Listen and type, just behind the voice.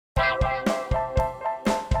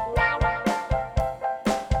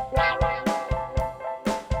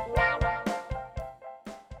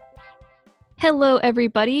Hello,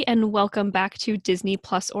 everybody, and welcome back to Disney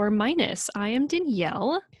Plus or Minus. I am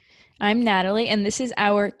Danielle. I'm Natalie, and this is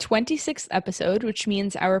our 26th episode, which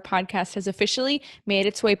means our podcast has officially made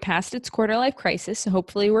its way past its quarter life crisis. So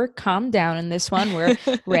hopefully we're calmed down in this one. We're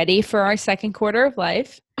ready for our second quarter of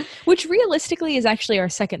life, which realistically is actually our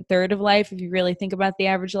second third of life if you really think about the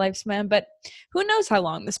average lifespan. But who knows how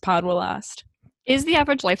long this pod will last? Is the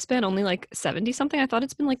average lifespan only like 70 something? I thought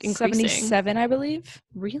it's been like increasing. 77, I believe.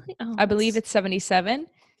 Really? Oh, I believe it's 77.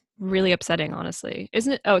 Really upsetting, honestly.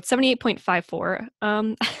 Isn't it? Oh, it's 78.54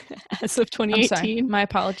 as of 2018. I'm sorry. My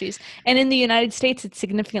apologies. And in the United States, it's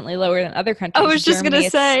significantly lower than other countries. I was just going to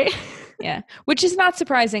say. Yeah, which is not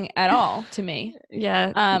surprising at all to me.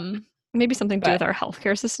 Yeah. Maybe something to do with our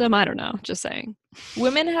healthcare system. I don't know. Just saying.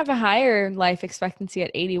 Women have a higher life expectancy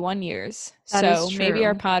at 81 years. So maybe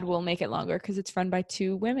our pod will make it longer because it's run by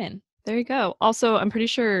two women. There you go. Also, I'm pretty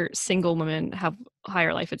sure single women have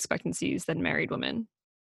higher life expectancies than married women.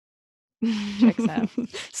 Checks out.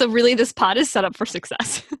 So really, this pod is set up for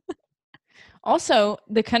success. Also,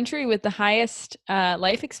 the country with the highest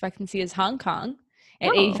life expectancy is Hong Kong at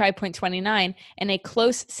 85.29, and a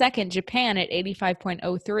close second, Japan at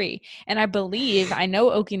 85.03. And I know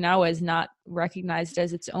Okinawa is not recognized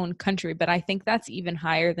as its own country, but I think that's even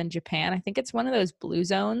higher than Japan. I think it's one of those blue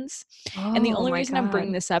zones. And the only reason I'm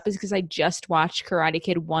bringing this up is because I just watched Karate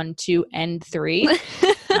Kid 1, 2, and 3.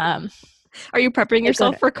 Are you prepping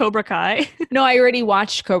yourself for Cobra Kai? No, I already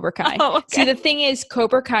watched Cobra Kai. Oh, okay. See, the thing is,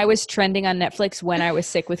 Cobra Kai was trending on Netflix when I was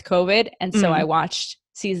sick with COVID, and so I watched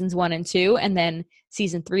seasons 1 and 2, and then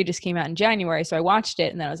season 3 just came out in January, so I watched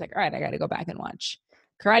it, and then I was like, all right, I got to go back and watch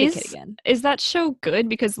Karate Kid again. Is that show good?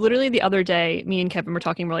 Because literally the other day, me and Kevin were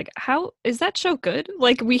talking, we're like, how is that show good?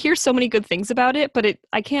 Like, we hear so many good things about it, but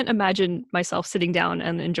I can't imagine myself sitting down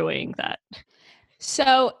and enjoying that.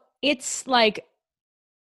 So it's like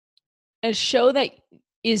a show that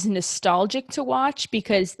is nostalgic to watch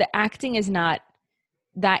because the acting is not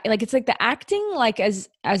that, like, it's like the acting like as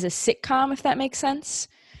a sitcom, if that makes sense.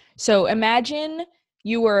 So imagine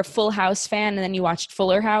you were a Full House fan and then you watched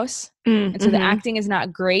Fuller House. And so the acting is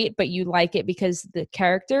not great, but you like it because the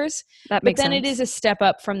characters. That makes sense. But then it is a step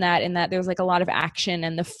up from that in that there's like a lot of action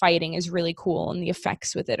and the fighting is really cool and the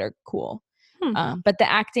effects with it are cool. But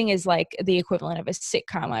the acting is like the equivalent of a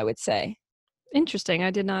sitcom, I would say. Interesting. I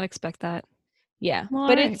did not expect that. Yeah, well,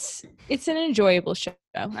 but it's an enjoyable show.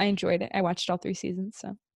 I enjoyed it. I watched all 3 seasons.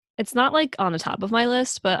 So it's not like on the top of my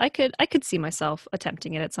list, but I could see myself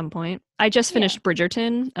attempting it at some point. I just finished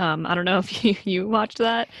Bridgerton. I don't know if you watched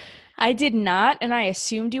that. I did not, and I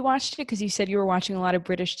assumed you watched it because you said you were watching a lot of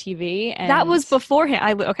British TV. And that was beforehand.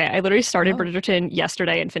 I literally started Bridgerton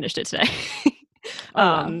yesterday and finished it today.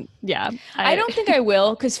 Yeah. I don't think I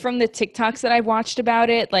will because from the TikToks that I've watched about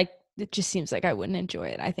it, like, it just seems like I wouldn't enjoy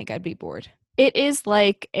it. I think I'd be bored. It is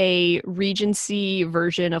like a Regency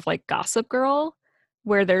version of like Gossip Girl,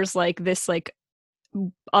 where there's like this like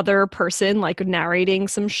other person like narrating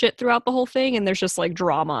some shit throughout the whole thing, and there's just like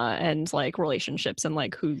drama and like relationships and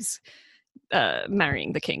like who's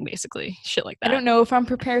marrying the king, basically, shit like that. I don't know if I'm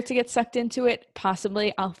prepared to get sucked into it.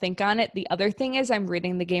 Possibly I'll think on it. The other thing is I'm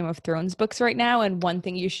reading the Game of Thrones books right now, and one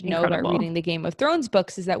thing you should know about reading the Game of Thrones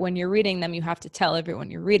books is that when you're reading them, you have to tell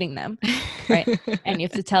everyone you're reading them, right? And you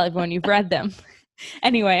have to tell everyone you've read them.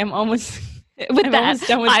 Anyway, I'm almost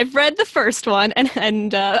done with I've read the first one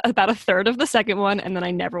and about a third of the second one, and then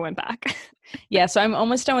I never went back. Yeah, so I'm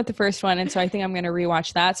almost done with the first one, and so I think I'm going to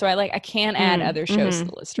rewatch that. So I can't add other shows to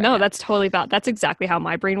the list right now. No, that's totally about. That's exactly how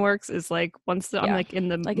my brain works. Is like once I'm like in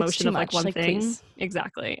the motion of like one thing, please.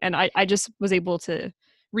 Exactly. And I just was able to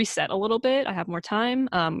reset a little bit. I have more time.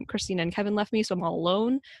 Christina and Kevin left me, so I'm all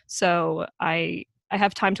alone. So I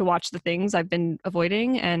have time to watch the things I've been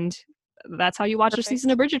avoiding, and that's how you watch a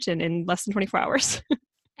season of Bridgerton in less than 24 hours.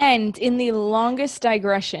 And in the longest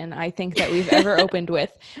digression I think that we've ever opened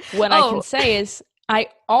with, what I can say is I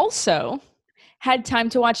also had time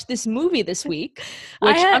to watch this movie this week,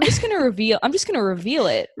 which I'm just going to reveal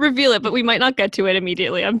it. Reveal it, but we might not get to it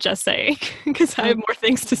immediately. I'm just saying, because I have more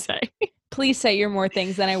things to say. Please say your more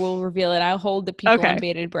things, then I will reveal it. I'll hold the people on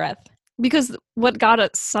bated breath. Because what got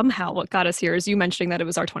us here is you mentioning that it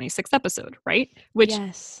was our 26th episode, right? Which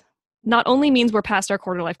not only means we're past our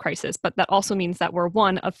quarter life crisis, but that also means that we're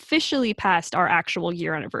officially past our actual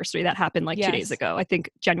year anniversary that happened like 2 days ago. I think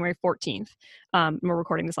January 14th. We're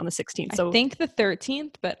recording this on the 16th. So I think the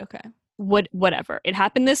 13th, but okay. Whatever. It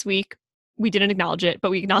happened this week. We didn't acknowledge it, but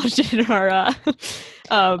we acknowledged it in our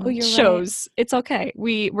shows. Right. It's okay.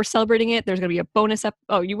 We're celebrating it. There's going to be a bonus.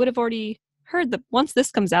 You would have already once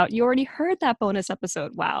this comes out, you already heard that bonus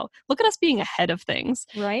episode. Wow. Look at us being ahead of things.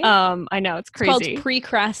 Right? I know, it's crazy. It's called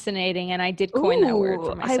procrastinating, and I did coin that word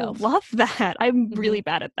for myself. I love that. I'm really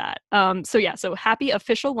bad at that. So happy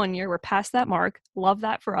official 1 year. We're past that mark. Love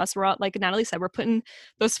that for us. We're out, like Natalie said, we're putting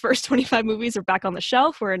those first 25 movies are back on the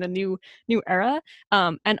shelf. We're in a new era.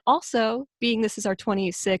 And also, being this is our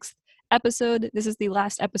 26th episode, this is the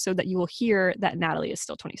last episode that you will hear that Natalie is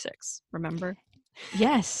still 26. Remember?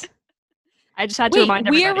 Yes. I just had to remind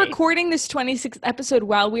everybody. We are recording this 26th episode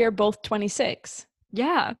while we are both 26.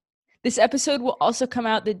 Yeah. This episode will also come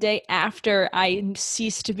out the day after I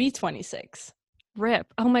cease to be 26.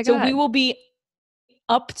 Rip. Oh my God. So we will be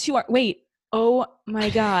up to our, oh my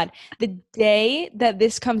God. The day that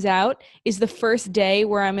this comes out is the first day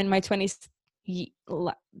where I'm in my 20s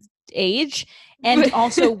age, and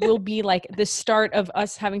also will be like the start of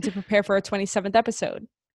us having to prepare for our 27th episode.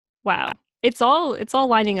 Wow. It's all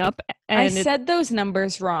lining up. And I said those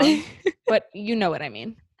numbers wrong, but you know what I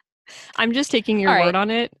mean. I'm just taking your word on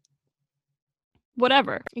it.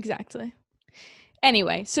 Whatever. Exactly.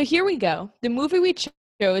 Anyway, so here we go. The movie we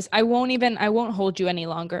chose, I won't hold you any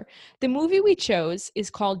longer. The movie we chose is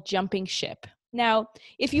called Jumping Ship. Now,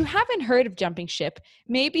 if you haven't heard of Jumping Ship,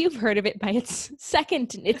 maybe you've heard of it by its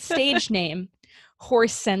stage name,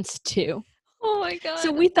 Horse Sense 2. Oh my God.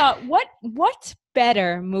 So we thought, what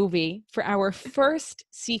better movie for our first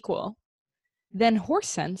sequel than Horse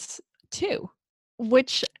Sense 2?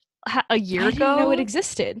 Which a year ago? I didn't know it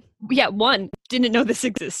existed. Yeah, didn't know this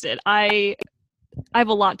existed. I have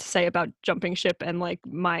a lot to say about Jumping Ship and like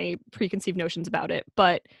my preconceived notions about it,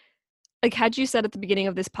 but like, had you said at the beginning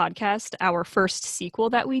of this podcast, our first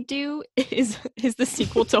sequel that we do is the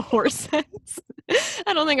sequel to Horse Sense,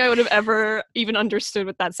 I don't think I would have ever even understood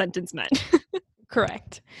what that sentence meant.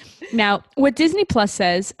 Correct. Now, what Disney Plus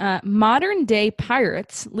says, modern day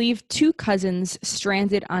pirates leave two cousins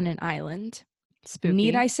stranded on an island. Spooky.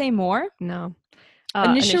 Need I say more? No.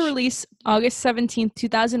 Initial release, August 17th,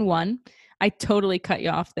 2001. I totally cut you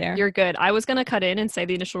off there. You're good. I was going to cut in and say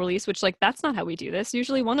the initial release, which like, that's not how we do this.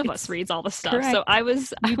 Usually one of us reads all the stuff. Correct. So I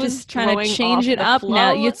was just trying to change it up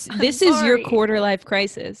now. This is your quarter life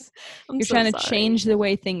crisis. You're trying to change the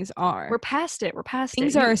way things are. We're past it.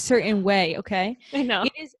 Things are a certain way, okay? I know.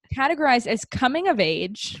 It is categorized as coming of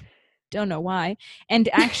age, don't know why, and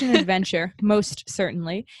action adventure, most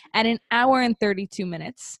certainly, at an hour and 32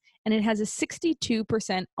 minutes. And it has a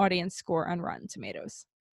 62% audience score on Rotten Tomatoes.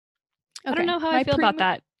 Okay. I don't know how I feel about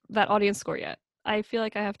that audience score yet. I feel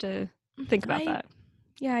like I have to think about that.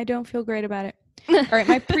 Yeah, I don't feel great about it. All right,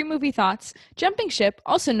 my pre-movie thoughts. Jumping Ship,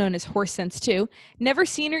 also known as Horse Sense 2. Never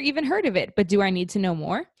seen or even heard of it, but do I need to know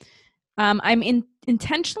more? I'm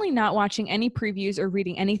intentionally not watching any previews or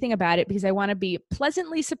reading anything about it because I want to be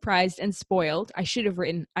pleasantly surprised and spoiled. I should have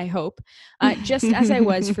written, I hope, just as I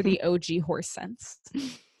was for the OG Horse Sense.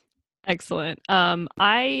 Excellent.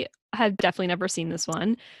 I had definitely never seen this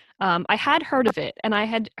one. I had heard of it, and I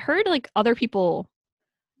had heard like other people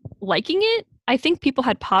liking it. I think people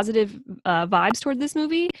had positive vibes toward this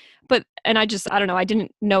movie, and I don't know, I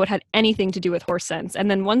didn't know it had anything to do with Horse Sense.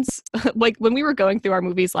 And then once, like when we were going through our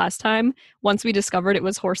movies last time, once we discovered it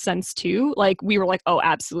was Horse Sense 2, like we were like, oh,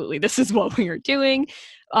 absolutely, this is what we are doing.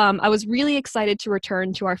 I was really excited to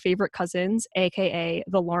return to our favorite cousins, aka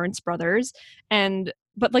the Lawrence brothers,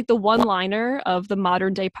 but like the one-liner of the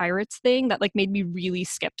modern day pirates thing that like made me really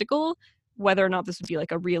skeptical whether or not this would be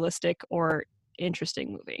like a realistic or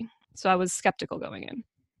interesting movie. So I was skeptical going in.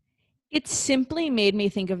 It simply made me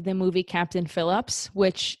think of the movie Captain Phillips,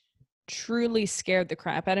 which truly scared the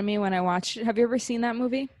crap out of me when I watched it. Have you ever seen that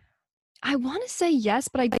movie? I want to say yes,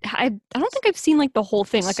 but I don't think I've seen like the whole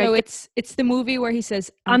thing. Like, so it's the movie where he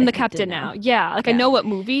says, "I'm the captain now." Yeah, like I know what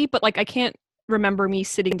movie, but like I can't remember me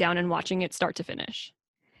sitting down and watching it start to finish.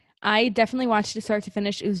 I definitely watched it start to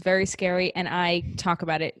finish. It was very scary, and I talk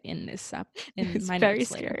about it in this it's my very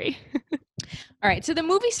scary. All right, so the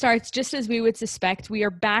movie starts just as we would suspect. We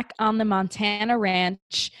are back on the Montana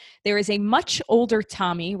ranch. There is a much older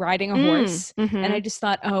Tommy riding a horse, and I just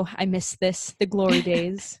thought, oh, I miss this, the glory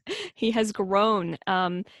days. He has grown,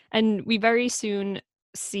 and we very soon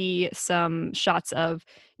see some shots of,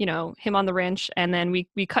 him on the ranch, and then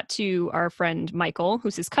we cut to our friend Michael,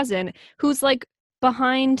 who's his cousin, who's like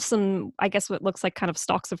behind some, I guess what looks like kind of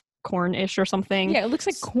stalks of corn-ish or something. Yeah, it looks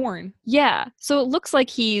like corn. Yeah. So it looks like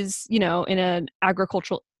he's, in an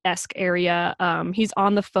agricultural-esque area. He's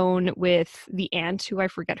on the phone with the aunt, who I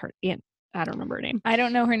forget her aunt. I don't remember her name. I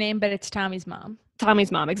don't know her name, but it's Tommy's mom.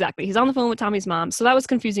 Tommy's mom, exactly. He's on the phone with Tommy's mom. So that was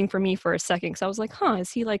confusing for me for a second because I was like,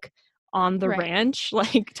 is he like on the ranch,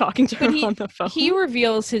 like talking to her on the phone. He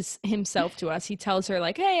reveals himself to us. He tells her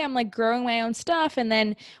like, hey, I'm like growing my own stuff. And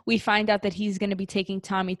then we find out that he's going to be taking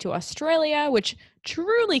Tommy to Australia, which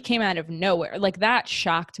truly came out of nowhere. Like that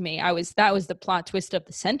shocked me. That was the plot twist of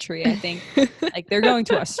the century, I think. Like they're going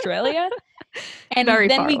to Australia. And very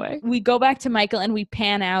then far away. We go back to Michael and we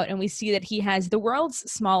pan out and we see that he has the world's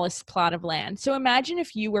smallest plot of land. So imagine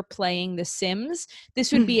if you were playing The Sims,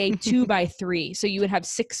 this would be a 2x3. So you would have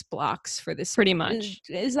 6 blocks for this. Pretty much.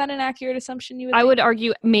 Is that an accurate assumption? I would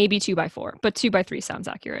argue maybe 2x4, but 2x3 sounds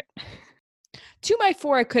accurate.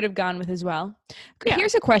 2x4 I could have gone with as well. Yeah.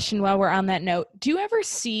 Here's a question while we're on that note. Do you ever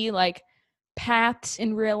see like paths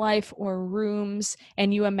in real life or rooms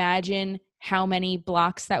and you imagine how many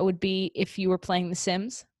blocks that would be if you were playing The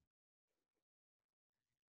Sims?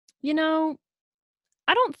 You know,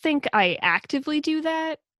 I don't think I actively do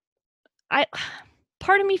that.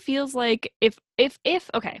 Part of me feels like if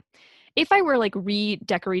I were like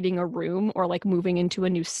redecorating a room or like moving into a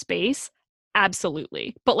new space,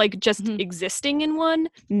 absolutely. But like just existing in one,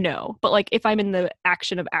 no. But like if I'm in the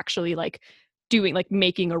action of actually like doing like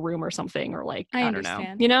making a room or something, or like I don't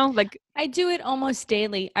know, you know, like I do it almost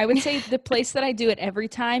daily. I would say the place that I do it every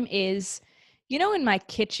time is, you know, in my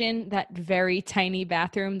kitchen, that very tiny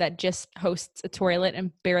bathroom that just hosts a toilet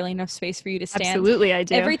and barely enough space for you to stand. Absolutely, I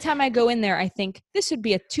do. Every time I go in there, I think this would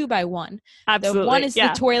be a 2x1. Absolutely. The one is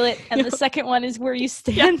the toilet and the second one is where you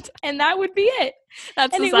stand, and that would be it.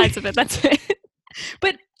 That's the size of it. That's it.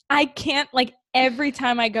 But I can't, like, every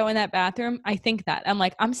time I go in that bathroom, I think that. I'm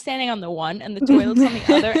like, I'm standing on the one and the toilet's on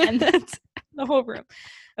the other, and that's the whole room.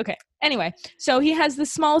 Okay. Anyway, so he has the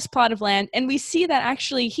smallest plot of land, and we see that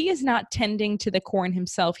actually he is not tending to the corn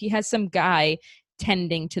himself. He has some guy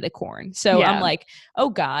tending to the corn. So I'm like, oh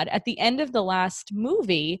God. At the end of the last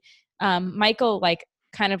movie, Michael, like,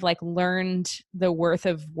 kind of like learned the worth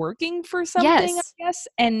of working for something, I guess,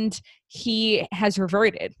 and he has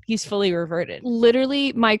reverted. He's fully reverted.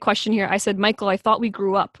 Literally, my question here, I said, Michael, I thought we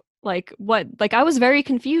grew up. Like, what? Like, I was very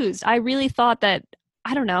confused. I really thought that,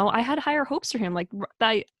 I don't know, I had higher hopes for him. Like,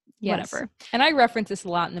 whatever. And I reference this a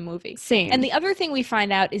lot in the movie. Same. And the other thing we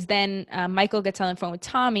find out is then Michael gets on the phone with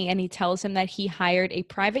Tommy and he tells him that he hired a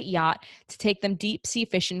private yacht to take them deep sea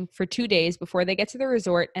fishing for 2 days before they get to the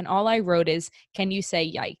resort. And all I wrote is, can you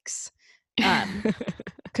say yikes?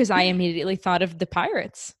 Because I immediately thought of the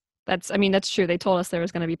pirates. That's true. They told us there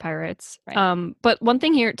was going to be pirates. Right. But one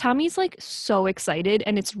thing here, Tommy's like so excited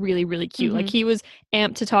and it's really, really cute. Mm-hmm. Like he was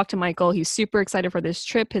amped to talk to Michael. He's super excited for this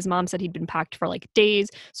trip. His mom said he'd been packed for like days.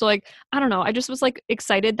 So like, I don't know. I just was like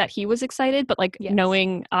excited that he was excited, but like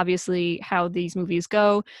knowing obviously how these movies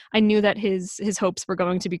go, I knew that his hopes were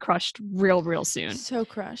going to be crushed real, real soon. So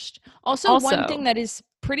crushed. Also, one thing that is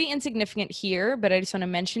pretty insignificant here, but I just want to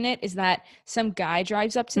mention it, is that some guy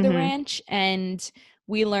drives up to the ranch and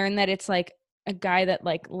we learn that it's like a guy that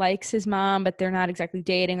like likes his mom, but they're not exactly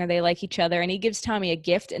dating or they like each other. And he gives Tommy a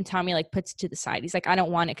gift and Tommy like puts it to the side. He's like, I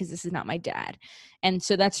don't want it because this is not my dad. And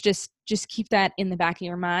so that's just keep that in the back of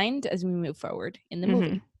your mind as we move forward in the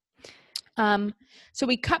movie. So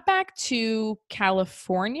we cut back to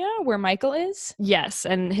California where Michael is. Yes.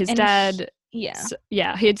 And his dad...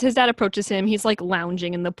 His dad approaches him. He's like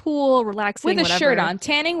lounging in the pool, relaxing with a shirt on,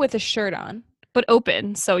 tanning with a shirt on. But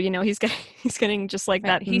open, so you know he's getting just like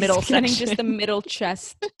that middle section. He's getting just the middle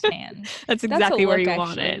chest tan. That's exactly where you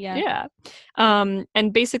want it. Yeah.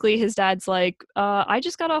 And basically his dad's like, I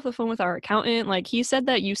just got off the phone with our accountant. Like he said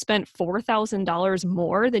that you spent $4,000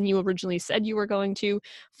 more than you originally said you were going to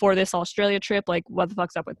for this Australia trip. Like what the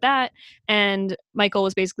fuck's up with that? And Michael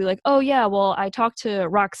was basically like, oh yeah, well I talked to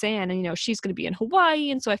Roxanne and you know she's going to be in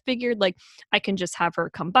Hawaii, and so I figured like I can just have her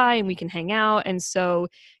come by and we can hang out. And so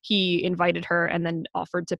he invited her and then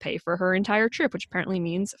offered to pay for her entire trip, which apparently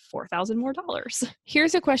means $4,000 more.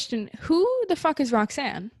 Here's a question. Who the fuck is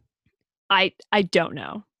Roxanne? I don't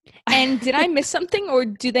know. And did I miss something, or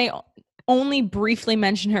do they only briefly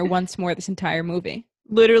mention her once more this entire movie?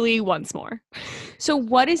 Literally once more. So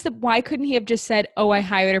why couldn't he have just said, oh, I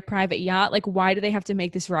hired a private yacht? Like, why do they have to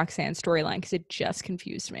make this Roxanne storyline? Because it just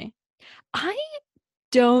confused me. I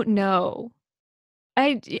don't know.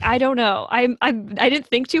 I don't know. I didn't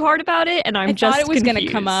think too hard about it, and I thought it was going to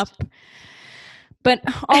come up. But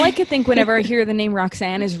all I could think whenever I hear the name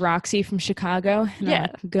Roxanne is Roxy from Chicago. And I'm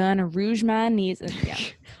like, gonna rouge my knees.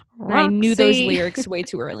 I knew those lyrics way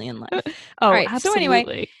too early in life. All right, absolutely. So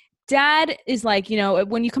anyway, Dad is like, you know,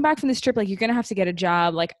 when you come back from this trip, like you're gonna have to get a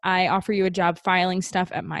job. Like I offer you a job filing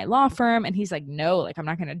stuff at my law firm. And he's like, no, like I'm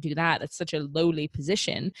not gonna do that. That's such a lowly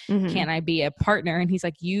position. Can't I be a partner? And he's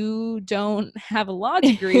like, you don't have a law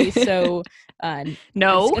degree, so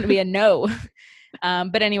no, it's gonna be a no.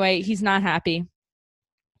 But anyway, he's not happy.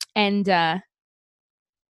 And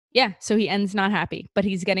so he ends not happy, but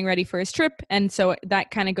he's getting ready for his trip. And so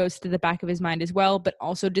that kind of goes to the back of his mind as well. But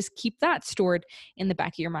also just keep that stored in the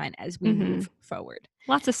back of your mind as we move forward.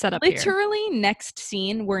 Lots of setup Literally, next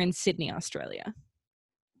scene, we're in Sydney, Australia.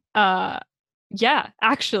 Yeah,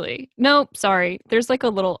 actually. No, sorry. There's like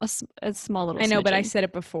a small little I know, smidgen. but I said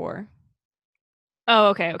it before. Oh,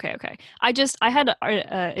 okay. I had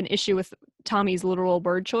an issue with Tommy's literal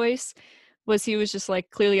word choice. He was just like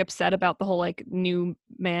clearly upset about the whole like new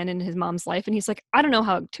man in his mom's life, and he's like, I don't know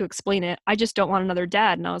how to explain it. I just don't want another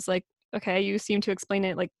dad. And I was like, okay, you seem to explain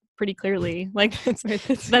it like pretty clearly. Like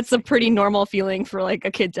that's a pretty normal feeling for like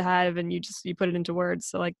a kid to have, and you put it into words.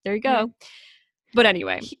 So like there you go. Yeah. But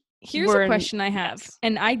anyway, here's a question I have,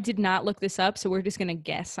 and I did not look this up, so we're just gonna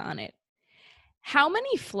guess on it. How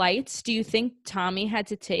many flights do you think Tommy had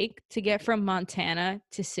to take to get from Montana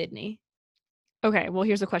to Sydney? Okay, well,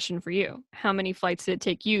 here's a question for you. How many flights did it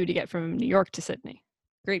take you to get from New York to Sydney?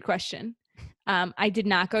 Great question. I did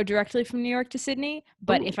not go directly from New York to Sydney,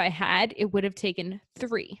 but if I had, it would have taken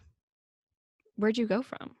 3. Where'd you go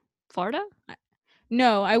from? Florida?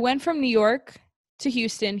 No, I went from New York to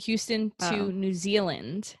Houston to New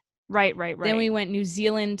Zealand. Right. Then we went New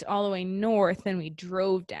Zealand all the way north, and we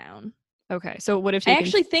drove down. Okay, so it would have taken... I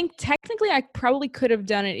actually think technically I probably could have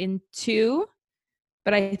done it in 2,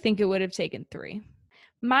 but I think it would have taken 3.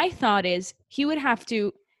 My thought is he would have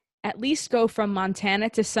to at least go from Montana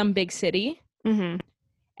to some big city, and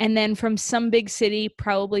then from some big city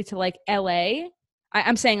probably to like LA.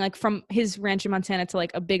 I'm saying like from his ranch in Montana to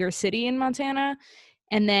like a bigger city in Montana,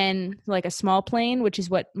 and then like a small plane, which is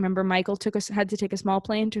what, remember, Michael had to take a small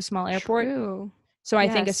plane to a small airport. True. So I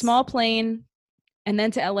think a small plane, and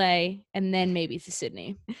then to LA, and then maybe to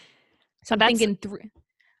Sydney. So I'm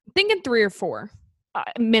thinking 3 or 4.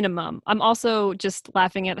 Minimum. I'm also just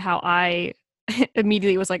laughing at how I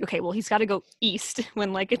immediately was like, okay, well, he's got to go east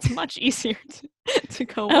when like it's much easier to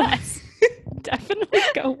go west. Definitely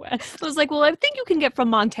go west. I was like, well, I think you can get from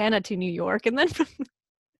Montana to New York, and then from...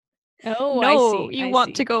 Oh, no, I see.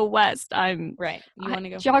 want to go west. I'm right. You want to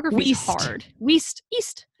go geography is hard. East.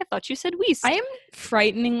 I thought you said west. I am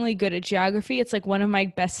frighteningly good at geography. It's like one of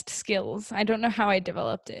my best skills. I don't know how I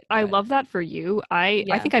developed it. I love that for you. I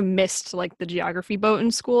think I missed like the geography boat in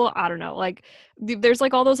school. I don't know. Like there's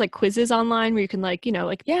like all those like quizzes online where you can like, you know,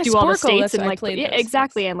 like do all the states and like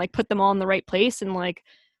exactly and like put them all in the right place, and like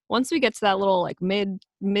once we get to that little like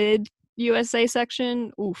mid USA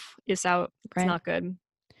section, it's out. It's not good.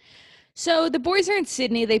 So the boys are in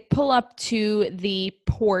Sydney. They pull up to the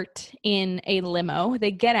port in a limo.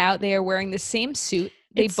 They get out. They are wearing the same suit.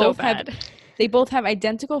 They both have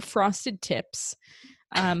identical frosted tips.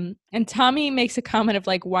 And Tommy makes a comment of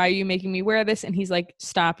like, why are you making me wear this? And he's like,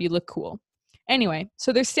 stop, you look cool. Anyway,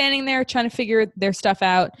 so they're standing there trying to figure their stuff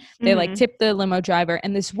out. They like tip the limo driver,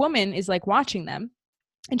 and this woman is like watching them.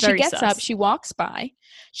 And she gets up, she walks by.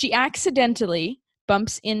 She accidentally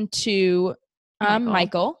bumps into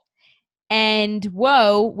Michael. And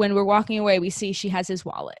when we're walking away, we see she has his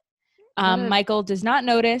wallet. Michael does not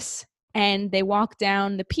notice, and they walk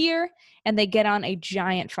down the pier, and they get on a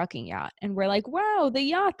giant fucking yacht. And we're like, wow, the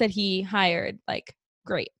yacht that he hired, like,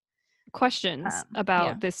 great. Questions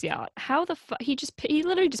about this yacht. How the fuck? He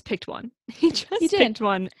literally just picked one. He picked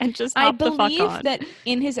one and just hopped the fuck on. I believe that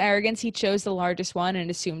in his arrogance, he chose the largest one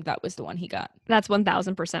and assumed that was the one he got. That's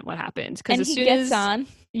 1000% what happened. Because as soon as he gets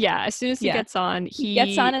on, he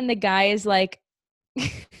gets on, and the guy is like,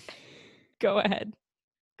 go ahead.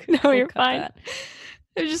 No, you're fine.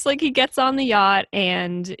 It's just like he gets on the yacht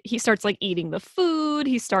and he starts like eating the food.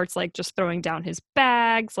 He starts like just throwing down his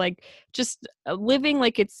bags, like just living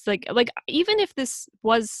like it's like even if this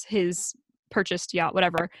was his purchased yacht,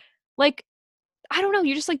 whatever, like I don't know,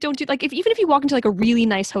 you just like don't do like even if you walk into like a really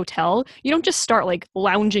nice hotel, you don't just start like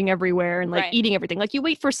lounging everywhere and like eating everything. Like you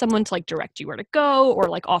wait for someone to like direct you where to go or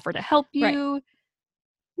like offer to help you.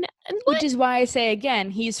 Which is why I say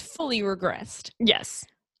again, he's fully regressed. Yes.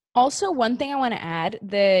 Also, one thing I want to add,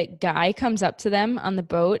 the guy comes up to them on the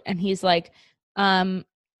boat and he's like,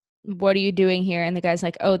 what are you doing here? And the guy's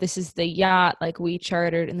like, oh, this is the yacht like we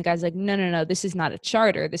chartered. And the guy's like, no, this is not a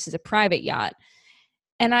charter. This is a private yacht.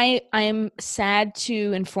 And I'm sad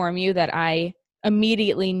to inform you that I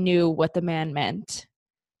immediately knew what the man meant.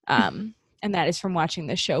 And that is from watching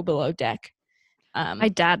the show Below Deck. My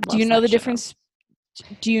dad loves Do you know the show. difference?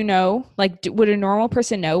 Do you know, like, would a normal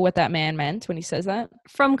person know what that man meant when he says that?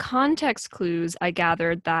 From context clues, I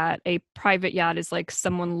gathered that a private yacht is like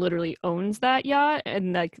someone literally owns that yacht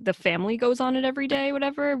and like the family goes on it every day,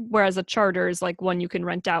 whatever. Whereas a charter is like one you can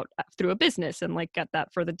rent out through a business and like get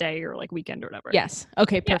that for the day or like weekend or whatever. Yes.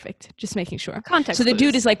 Okay, perfect. Yeah. Just making sure. Context So the clues.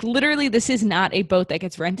 dude is like, literally, this is not a boat that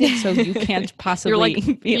gets rented, so you can't possibly.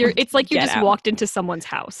 It's like you just walked into someone's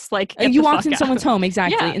house. Like you walked in someone's home,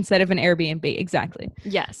 exactly, instead of an Airbnb, exactly.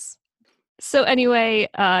 Yes. So anyway,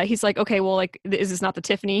 he's like, okay, well, like, is this not the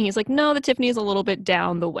Tiffany? He's like, no, the Tiffany is a little bit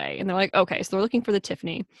down the way. And they're like, okay, so they're looking for the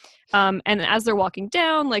Tiffany. And as they're walking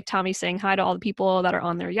down, like, Tommy's saying hi to all the people that are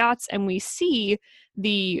on their yachts. And we see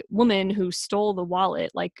the woman who stole the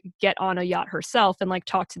wallet, like, get on a yacht herself and, like,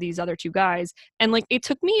 talk to these other two guys. And, like, it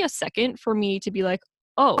took me a second for me to be like,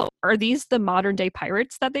 oh, are these the modern day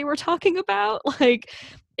pirates that they were talking about? Like,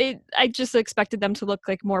 I just expected them to look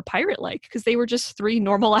like more pirate-like because they were just three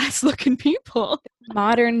normal ass looking people.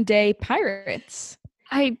 Modern day pirates.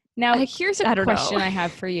 Here's a question I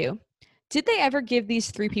have for you. Did they ever give these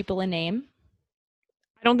three people a name?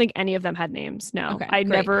 I don't think any of them had names. No, okay, I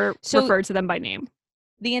never referred to them by name.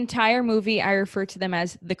 The entire movie, I refer to them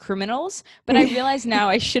as the criminals, but I realize now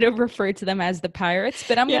I should have referred to them as the pirates,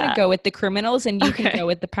 but I'm going to go with the criminals and you can go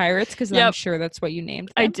with the pirates because I'm sure that's what you named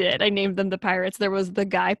them. I did. I named them the pirates. There was the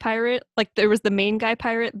guy pirate, like there was the main guy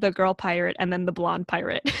pirate, the girl pirate, and then the blonde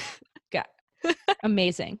pirate. Got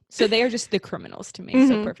amazing. So they are just the criminals to me.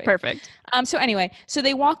 Mm-hmm. So perfect. So anyway, so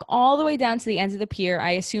they walk all the way down to the ends of the pier.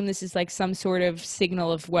 I assume this is like some sort of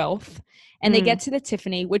signal of wealth. And they get to the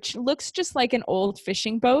Tiffany, which looks just like an old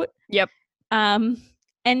fishing boat. Yep. And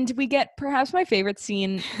we get perhaps my favorite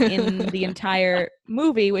scene in the entire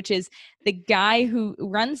movie, which is the guy who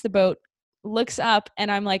runs the boat looks up and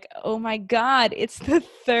I'm like, oh my God, it's the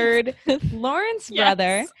third Lawrence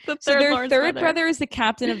brother. So their third brother is the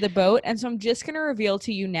captain of the boat. And so I'm just going to reveal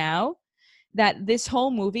to you now that this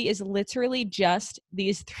whole movie is literally just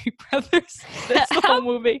these three brothers. That's the whole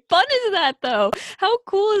movie. Fun is that though? How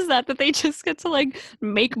cool is that they just get to like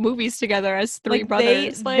make movies together as three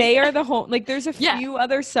brothers? They are the whole, like there's a few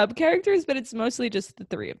other sub characters, but it's mostly just the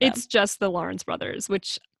three of them. It's just the Lawrence brothers,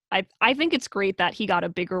 which I think it's great that he got a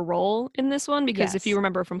bigger role in this one because if you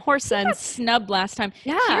remember from Horse Sense, he got snubbed last time.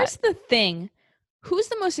 Yeah. Here's the thing. Who's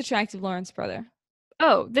the most attractive Lawrence brother?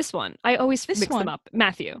 Oh, this one. I always mix them up.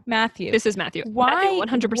 Matthew. This is Matthew. Why?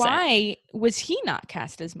 Matthew, 100%. Why was he not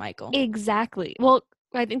cast as Michael? Exactly. Well,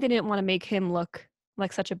 I think they didn't want to make him look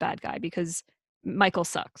like such a bad guy because Michael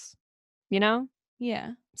sucks. You know?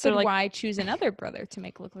 Yeah. So why choose another brother to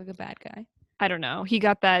make look like a bad guy? I don't know. He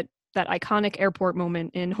got that iconic airport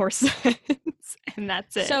moment in Horse Sense, and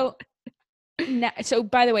that's it. So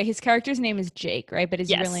by the way, his character's name is Jake, right? But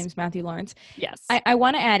his real name is Matthew Lawrence. Yes. I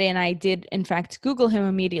want to add in, I did, in fact, Google him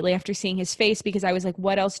immediately after seeing his face because I was like,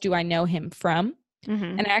 what else do I know him from?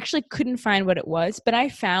 Mm-hmm. And I actually couldn't find what it was, but I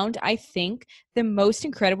found, I think, the most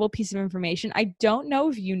incredible piece of information. I don't know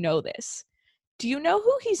if you know this. Do you know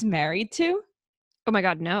who he's married to? Oh my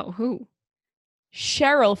God, no. Who?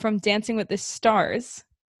 Cheryl from Dancing with the Stars.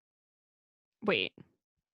 Wait.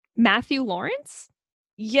 Matthew Lawrence?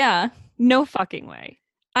 Yeah. No fucking way.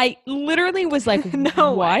 I literally was like,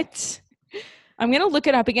 no what? Way. I'm going to look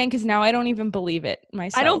it up again because now I don't even believe it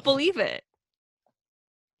myself. I don't believe it.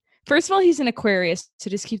 First of all, he's an Aquarius,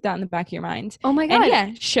 so just keep that in the back of your mind. Oh my God. And yeah,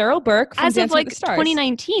 Cheryl Burke from As Dancing of like with the Stars.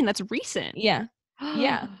 2019. That's recent. Yeah.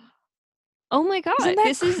 Yeah. Oh my God. Isn't that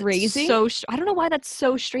this crazy? Is so I don't know why that's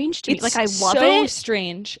so strange to me. Like I love so it.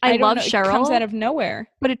 Strange. I love Cheryl. It comes out of nowhere.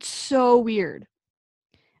 But it's so weird.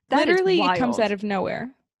 Literally, it comes out of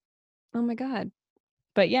nowhere. Oh my God.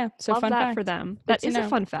 But yeah, so love fun that fact for them. That is a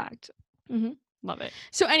fun fact. Mm-hmm. Love it.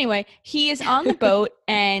 So anyway, he is on the boat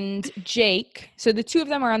and Jake, so the two of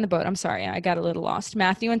them are on the boat. I'm sorry, I got a little lost.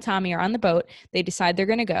 Matthew and Tommy are on the boat. They decide they're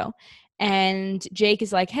going to go. And Jake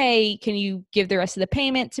is like, hey, can you give the rest of the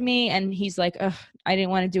payment to me? And he's like, ugh, I didn't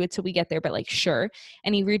want to do it till we get there, but like, sure.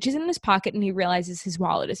 And he reaches in his pocket and he realizes his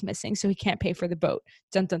wallet is missing, so he can't pay for the boat.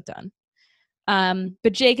 Dun, dun, dun.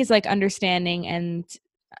 But Jake is like understanding and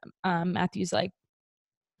Matthew's like,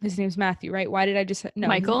 his name's Matthew, right? Why did I just... No,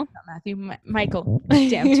 Michael? Not Matthew. Michael.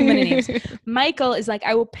 Damn, too many names. Michael is like,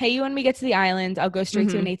 I will pay you when we get to the island. I'll go straight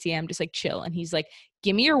to an ATM, just like chill. And he's like,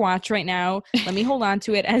 give me your watch right now. Let me hold on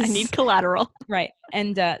to it as... I need collateral. Right.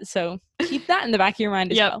 And so keep that in the back of your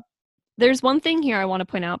mind as well. There's one thing here I want to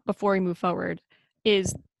point out before we move forward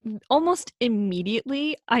is almost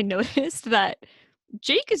immediately I noticed that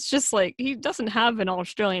Jake is just like, he doesn't have an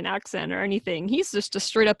Australian accent or anything. He's just a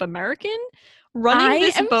straight up American. running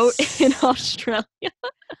this boat in Australia.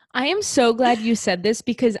 I am so glad you said this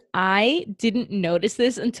because I didn't notice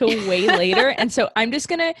this until way later. And so I'm just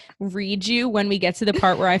going to read you when we get to the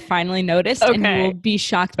part where I finally noticed, and you will be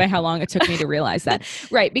shocked by how long it took me to realize that.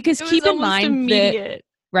 Right. Because keep in mind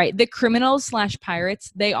the criminals /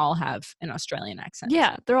 pirates, they all have an Australian accent.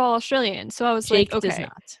 Yeah, they're all Australian. So I was Jake like, okay. does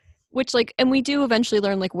not. Which and we do eventually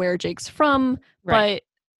learn where Jake's from, but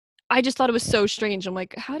I just thought it was so strange. I'm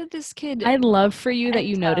like, how did this kid? I'd love for you that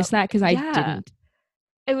you noticed that because I didn't.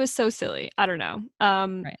 It was so silly. I don't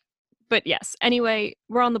know. But yes. Anyway,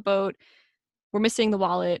 we're on the boat. We're missing the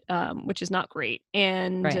wallet, which is not great.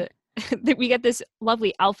 And we get this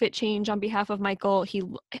lovely outfit change on behalf of Michael.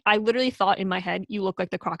 I literally thought in my head, you look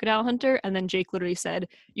like the crocodile hunter. And then Jake literally said,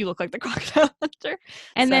 you look like the crocodile hunter.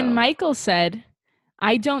 And then Michael said,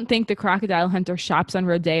 I don't think the crocodile hunter shops on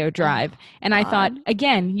Rodeo Drive. And I thought,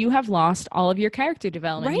 again, you have lost all of your character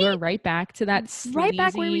development. You're right back to that sleazy... Right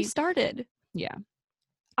back where we started. Yeah.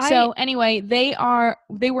 So anyway, they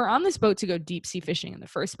were on this boat to go deep sea fishing in the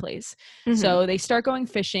first place. Mm-hmm. So they start going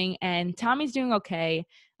fishing and Tommy's doing okay.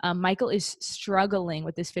 Michael is struggling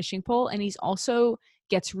with this fishing pole and he's also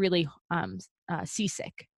gets really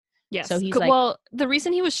seasick. Yes. So he's well, the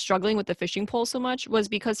reason he was struggling with the fishing pole so much was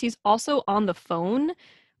because he's also on the phone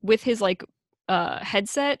with his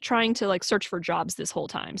headset trying to search for jobs this whole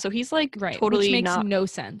time. So he's totally which makes no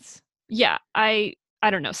sense. Yeah, I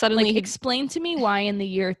don't know. Suddenly explain to me why in the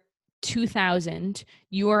year 2000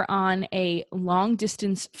 you are on a long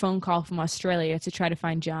distance phone call from Australia to try to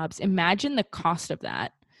find jobs. Imagine the cost of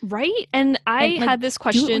that. Right? And I had this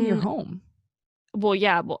question. Do it when you're home. Well,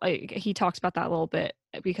 yeah. Well, he talks about that a little bit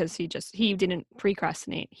because he didn't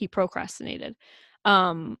procrastinate. He procrastinated.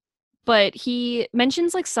 But he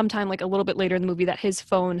mentions sometime a little bit later in the movie that his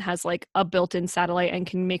phone has a built-in satellite and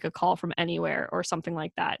can make a call from anywhere or something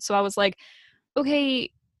like that. So I was like, okay,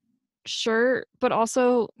 sure, but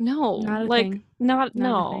also no. Not a thing.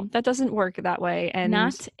 That doesn't work that way. And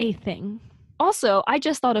not a thing. Also, I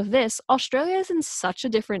just thought of this. Australia is in such a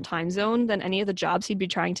different time zone than any of the jobs he'd be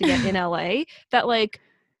trying to get in LA that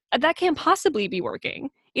that can't possibly be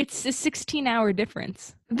working. It's a 16-hour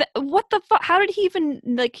difference. What the fuck? How did he even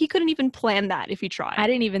he couldn't even plan that if he tried. I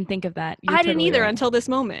didn't even think of that. I didn't either until this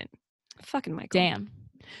moment. Fucking Michael. Damn.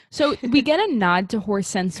 So we get a nod to Horse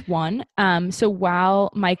Sense 1. So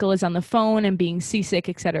while Michael is on the phone and being seasick,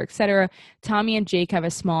 et cetera, Tommy and Jake have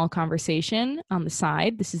a small conversation on the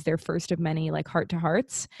side. This is their first of many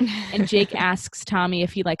heart-to-hearts. And Jake asks Tommy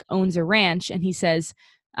if he owns a ranch. And he says,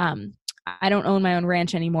 I don't own my own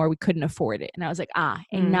ranch anymore. We couldn't afford it. And I was like, a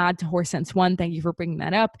nod to Horse Sense 1. Thank you for bringing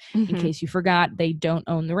that up. Mm-hmm. In case you forgot, they don't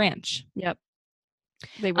own the ranch. Yep.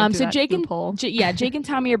 So Jake and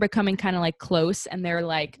Tommy are becoming kind of close, and they're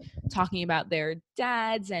talking about their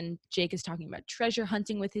dads, and Jake is talking about treasure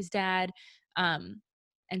hunting with his dad. And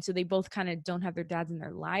so they both kind of don't have their dads in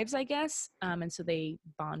their lives, I guess. And so they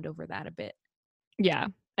bond over that a bit. Yeah.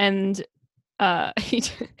 And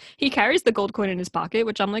he carries the gold coin in his pocket,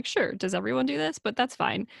 which I'm like, sure, does everyone do this? But that's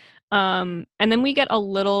fine. And then we get a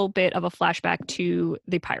little bit of a flashback to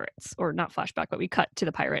the pirates, or not flashback, but we cut to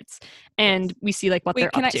the pirates and we see what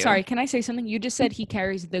they're up to. Sorry, can I say something? You just said he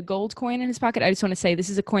carries the gold coin in his pocket. I just want to say this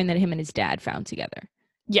is a coin that him and his dad found together.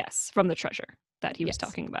 Yes, from the treasure that he was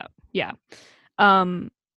talking about. Yeah.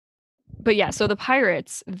 But yeah, so the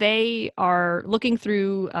pirates, they are looking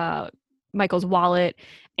through Michael's wallet,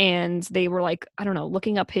 and they were I don't know,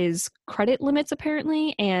 looking up his credit limits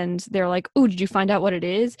apparently, and they're like, oh, did you find out what it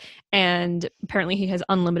is? And apparently he has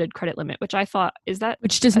unlimited credit limit, which I thought,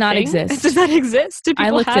 which does not exist. Does that exist? I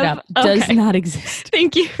looked it up. Does not exist.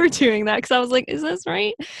 Thank you for doing that, because I was like, is this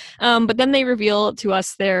right? But then they reveal to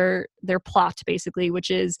us their plot, basically, which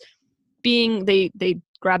is they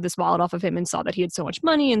grabbed this wallet off of him and saw that he had so much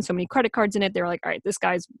money and so many credit cards in it. They were like, all right, this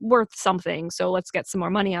guy's worth something, so let's get some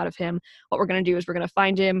more money out of him. What we're going to do is we're going to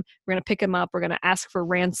find him, we're going to pick him up, we're going to ask for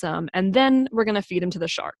ransom, and then we're going to feed him to the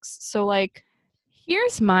sharks. So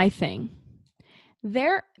here's my thing.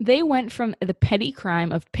 They went from the petty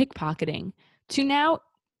crime of pickpocketing to now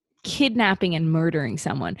kidnapping and murdering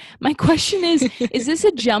someone. My question is this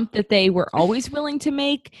a jump that they were always willing to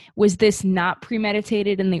make? Was this not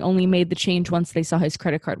premeditated and they only made the change once they saw his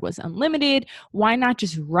credit card was unlimited? Why not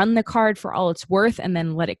just run the card for all it's worth and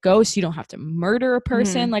then let it go so you don't have to murder a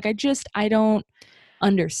person? Mm-hmm. I don't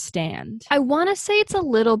understand. I want to say it's a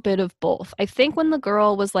little bit of both. I think when the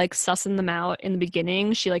girl was sussing them out in the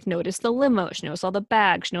beginning, she noticed the limo, she noticed all the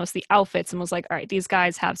bags, she noticed the outfits, and was like, all right, these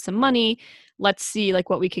guys have some money, let's see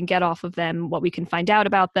what we can get off of them, what we can find out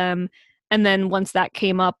about them. And then once that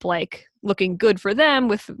came up, looking good for them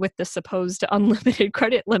with the supposed unlimited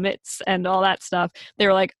credit limits and all that stuff. They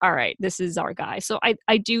were like, all right, this is our guy. So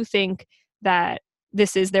I do think that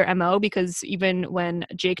this is their MO, because even when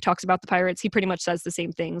Jake talks about the pirates, he pretty much says the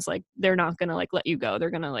same things. Like, they're not going to like let you go. They're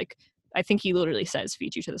going to like, I think he literally says,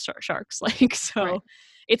 feed you to the sharks. Like, so right.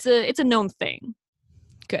 It's a known thing.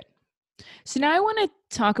 Good. So now I want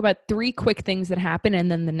to talk about 3 quick things that happen and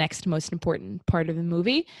then the next most important part of the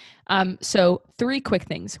movie. So 3 quick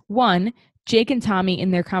things. 1, Jake and Tommy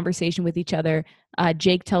in their conversation with each other,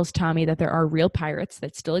 Jake tells Tommy that there are real pirates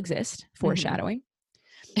that still exist, foreshadowing.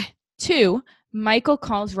 2, Michael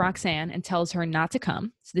calls Roxanne and tells her not to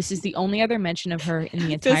come. So this is the only other mention of her in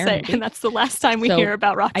the entire movie. And that's the last time we hear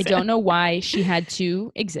about Roxanne. I don't know why she had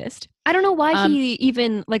to exist. I don't know why he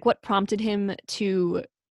even, like, what prompted him to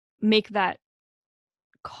make that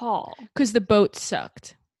call. Because the boat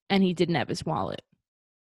sucked and he didn't have his wallet.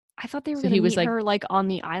 I thought they were going to meet her like on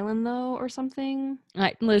the island though or something.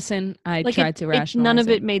 I tried to rationalize none of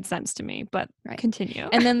it made sense to me, but continue.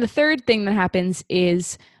 And then the third thing that happens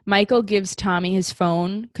is Michael gives Tommy his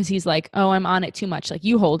phone because he's like, oh, I'm on it too much. Like,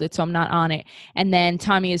 you hold it, so I'm not on it. And then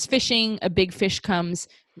Tommy is fishing. A big fish comes.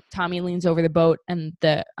 Tommy leans over the boat and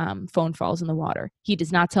the phone falls in the water. He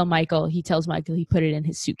does not tell Michael. He tells Michael he put it in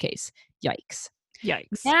his suitcase. Yikes.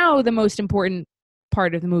 Now the most important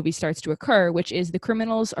part of the movie starts to occur, which is the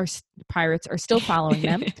pirates are still following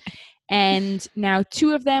them. And now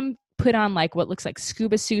 2 of them put on like what looks like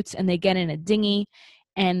scuba suits, and they get in a dinghy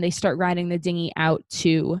and they start riding the dinghy out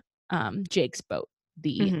to Jake's boat.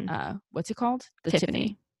 The what's it called? The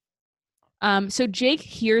Tiffany. So Jake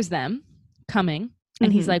hears them coming.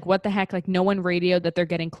 And he's like, what the heck? Like, no one radioed that they're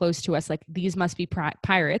getting close to us. Like, these must be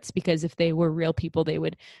pirates, because if they were real people, they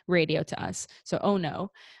would radio to us. So, oh no.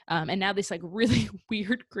 And now this like really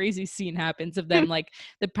weird, crazy scene happens of them. Like,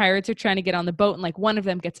 the pirates are trying to get on the boat and like one of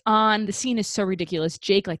them gets on. The scene is so ridiculous.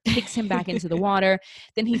 Jake like kicks him back into the water.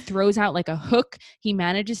 Then he throws out like a hook. He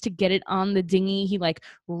manages to get it on the dinghy. He like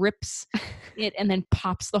rips it and then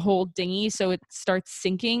pops the whole dinghy. So it starts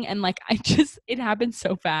sinking. And like, it happened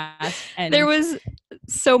so fast. And there was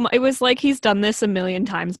it was like he's done this a million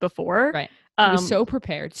times before. Right. He was so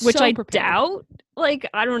prepared. Which I doubt. Like,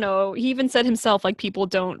 I don't know. He even said himself, like, people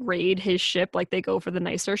don't raid his ship. Like, they go for the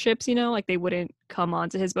nicer ships, you know? Like, they wouldn't come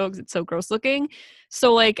onto his boat because it's so gross looking.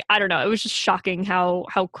 So, like, I don't know. It was just shocking how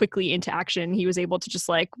quickly into action he was able to just,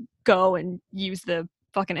 like, go and use the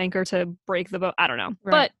fucking anchor to break the boat. I don't know.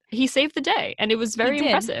 Right. But he saved the day, and it was very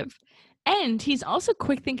impressive. And he's also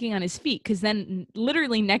quick thinking on his feet, because then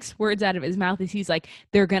literally next words out of his mouth is he's like,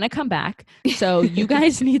 they're going to come back. So you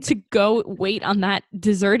guys need to go wait on that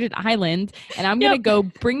deserted island. And I'm going to go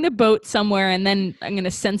bring the boat somewhere. And then I'm going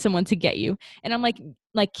to send someone to get you. And I'm like,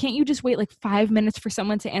 can't you just wait like 5 minutes for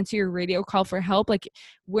someone to answer your radio call for help? Like,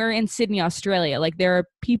 we're in Sydney, Australia. Like, there are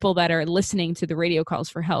people that are listening to the radio calls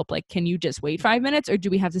for help. Like, can you just wait 5 minutes, or do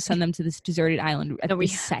we have to send them to this deserted island at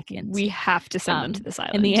this second? We have to send them to this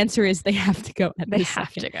island. And the answer is they have to go. They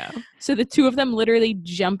have to go. So the 2 of them literally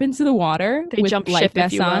jump into the water. They jump ship,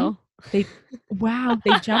 if you will.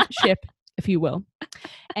 They jump ship, if you will,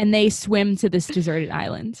 and they swim to this deserted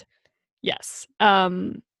island. Yes.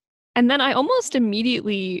 And then I almost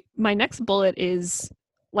immediately, my next bullet is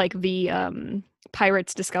like the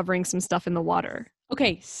pirates discovering some stuff in the water.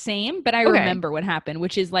 Okay, same, but I remember what happened,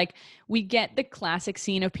 which is like we get the classic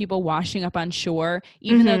scene of people washing up on shore,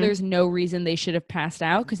 even though there's no reason they should have passed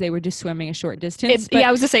out because they were just swimming a short distance. I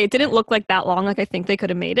was to say, it didn't look like that long. Like, I think they could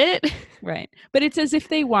have made it. Right. But it's as if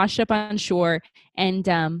they washed up on shore, and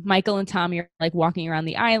Michael and Tommy are like walking around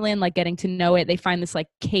the island, like getting to know it. They find this like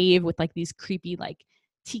cave with like these creepy like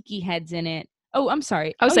tiki heads in it. Oh, I'm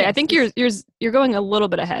sorry. I think you're going a little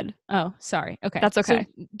bit ahead. Oh, sorry. Okay. That's okay.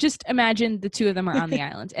 So just imagine the 2 of them are on the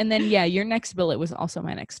island. And then, your next bullet was also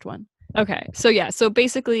my next one. Okay. So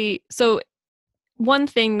basically, one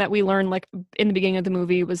thing that we learned like in the beginning of the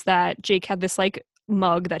movie was that Jake had this like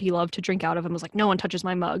mug that he loved to drink out of and was like, no one touches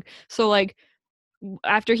my mug. So like,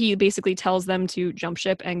 after he basically tells them to jump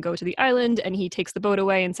ship and go to the island, and he takes the boat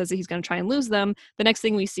away and says that he's going to try and lose them, the next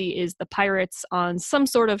thing we see is the pirates on some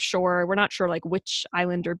sort of shore. We're not sure like which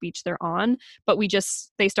island or beach they're on, but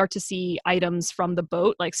they start to see items from the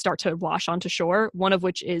boat like start to wash onto shore, one of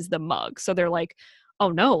which is the mug. So they're like,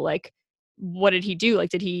 oh no, like, what did he do?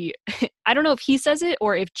 Like, did he I don't know if he says it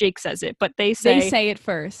or if Jake says it, but they say it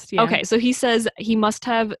first. Yeah. Okay, so he says he must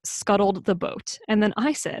have scuttled the boat. And then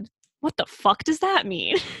I said, what the fuck does that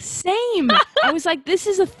mean? Same. I was like, this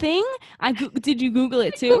is a thing? Did you Google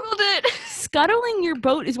it too? Googled it. scuttling your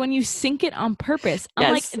boat is when you sink it on purpose.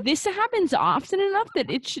 I'm like, this happens often enough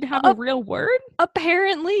that it should have a real word?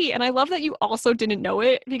 Apparently. And I love that you also didn't know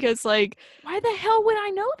it, because like, why the hell would I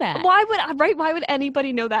know that? Why would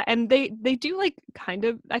anybody know that? And they do like kind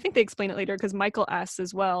of, I think they explain it later, because Michael asks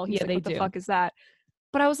as well. He's like, what the fuck is that?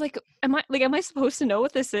 But I was like, am I supposed to know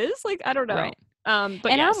what this is? Like, I don't know. Right. But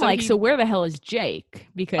and I'm like, so where the hell is Jake?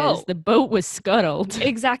 Because the boat was scuttled.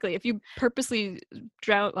 Exactly. If you purposely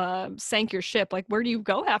sank your ship, like, where do you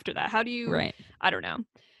go after that? How do you? Right. I don't know.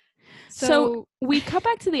 So we cut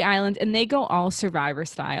back to the island and they go all Survivor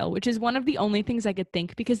style, which is one of the only things I could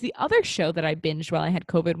think, because the other show that I binged while I had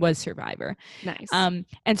COVID was Survivor. Nice. And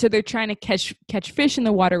so they're trying to catch fish in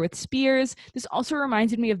the water with spears. This also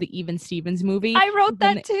reminded me of the Even Stevens movie. I wrote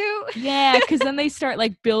that too. Yeah, because then they start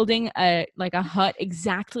like building a hut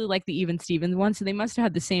exactly like the Even Stevens one. So they must have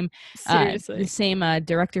had the same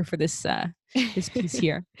director for this this piece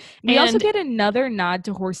here. We also get another nod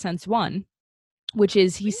to Horse Sense 1. Which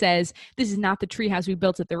is, he says, this is not the treehouse we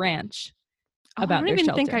built at the ranch. About I don't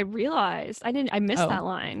even think I realized. I missed that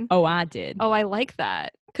line. Oh, I did. Oh, I like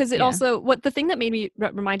that. Because it also, the thing that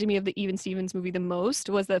reminded me of the Even Stevens movie the most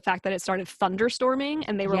was the fact that it started thunderstorming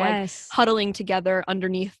and they were like huddling together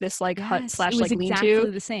underneath this like hut / like lean-to.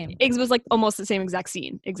 Exactly the same. It was like almost the same exact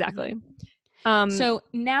scene. Exactly. So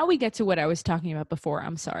now we get to what I was talking about before.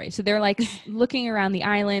 I'm sorry. So they're like looking around the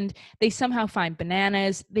island. They somehow find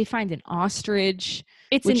bananas. They find an ostrich.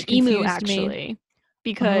 It's an emu, actually.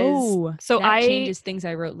 Because that changes things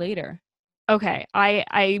I wrote later. Okay.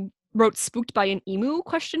 I wrote spooked by an emu ?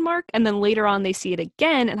 And then later on they see it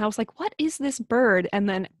again. And I was like, what is this bird? And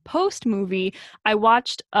then post movie, I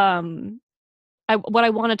watched I'll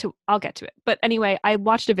get to it. But anyway, I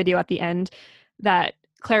watched a video at the end that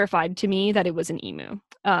clarified to me that it was an emu.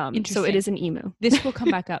 So it is an emu. This will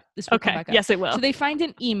come back up. Come back up. Yes, it will. So they find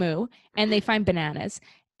an emu and they find bananas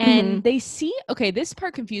and they see, this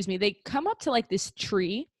part confused me. They come up to like this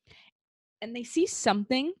tree and they see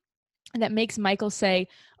something that makes Michael say,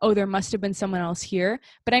 oh, there must have been someone else here.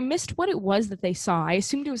 But I missed what it was that they saw. I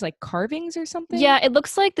assumed it was like carvings or something. Yeah, it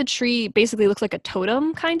looks like the tree basically looks like a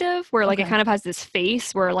totem kind of, where like it kind of has this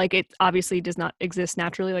face where like it obviously does not exist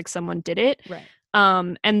naturally, like someone did it. Right.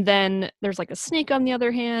 And then there's like a snake on the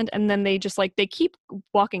other hand, and then they just like they keep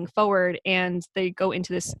walking forward and they go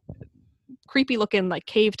into this creepy looking like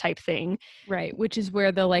cave type thing. Right, which is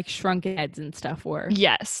where the like shrunken heads and stuff were.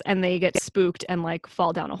 Yes, and they get spooked and like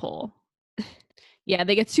fall down a hole. Yeah,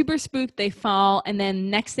 they get super spooked, they fall, and then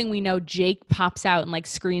next thing we know, Jake pops out and like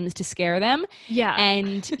screams to scare them. Yeah.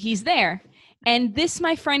 And he's there. And this,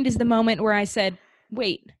 my friend, is the moment where I said,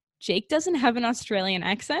 wait, Jake doesn't have an Australian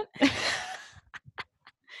accent?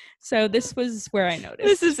 So this was where I noticed.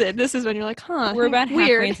 This is it. This is when you're like, huh, we're about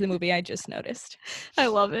halfway into the movie. I just noticed. I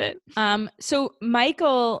love it. So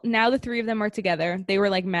Michael, now the three of them are together. They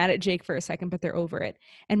were like mad at Jake for a second, but they're over it.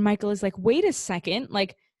 And Michael is like, wait a second.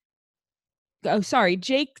 Like, oh, sorry.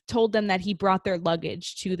 Jake told them that he brought their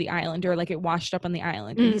luggage to the island, or like it washed up on the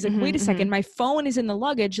island. And he's like, wait a second. My phone is in the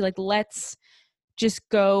luggage. Like, let's just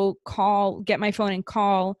go get my phone and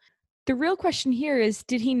call. The real question here is,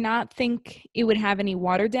 did he not think it would have any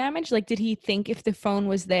water damage? Like, did he think if the phone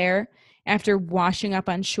was there after washing up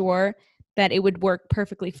on shore that it would work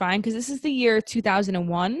perfectly fine? Because this is the year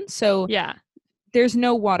 2001. So yeah, there's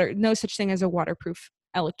no such thing as a waterproof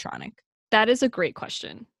electronic. That is a great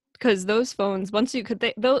question. Because those phones,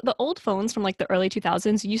 the old phones from like the early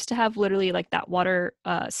 2000s used to have literally like that water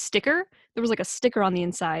sticker. There was like a sticker on the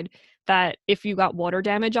inside that if you got water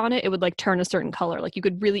damage on it, it would like turn a certain color. Like you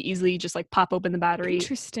could really easily just like pop open the battery.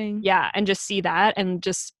 Interesting. Yeah, and just see that, and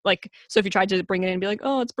just like, so if you tried to bring it in and be like,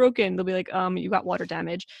 oh, it's broken, they'll be like, you got water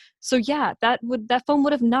damage. So yeah, that phone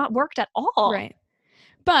would have not worked at all. Right.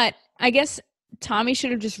 But I guess Tommy should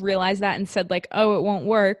have just realized that and said like, oh, it won't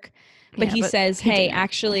work. But he says, hey,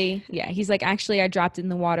 actually, he's like, actually, I dropped it in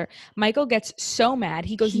the water. Michael gets so mad.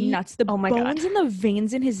 He goes nuts. The bones and the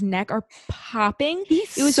veins in his neck are popping.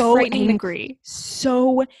 It was so angry.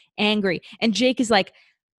 So angry. And Jake is like,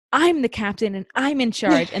 I'm the captain and I'm in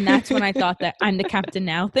charge. And that's when I thought that I'm the captain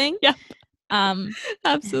now thing. Yeah.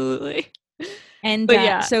 Absolutely. And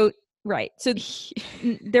so... Right. So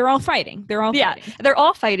they're all fighting. They're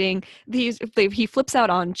all fighting. He flips out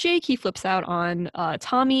on Jake. He flips out on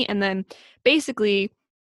Tommy. And then basically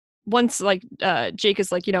once like Jake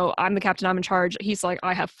is like, I'm the captain, I'm in charge. He's like,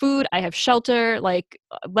 I have food, I have shelter. Like,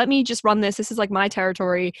 let me just run this. This is like my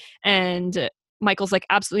territory. And Michael's like,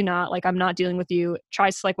 absolutely not. Like, I'm not dealing with you.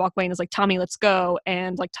 Tries to like walk away and is like, Tommy, let's go.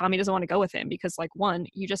 And like, Tommy doesn't want to go with him because like, one,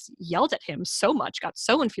 you just yelled at him so much, got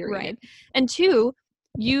so infuriated. Right. And two,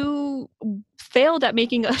 you failed at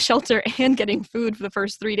making a shelter and getting food for the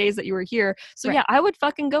first 3 days that you were here. So yeah, I would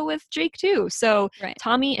fucking go with Jake too. So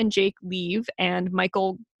Tommy and Jake leave and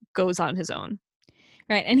Michael goes on his own.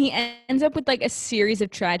 Right. And he ends up with like a series of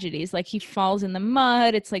tragedies. Like he falls in the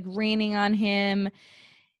mud. It's like raining on him.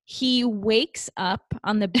 He wakes up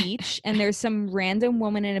on the beach and there's some random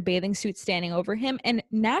woman in a bathing suit standing over him. And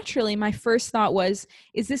naturally, my first thought was,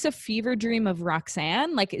 is this a fever dream of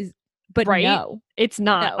Roxanne? But no, it's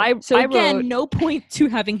not. No. I wrote, no point to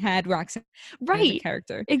having had Roxanne as a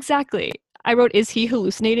character. Exactly. I wrote, is he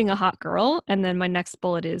hallucinating a hot girl? And then my next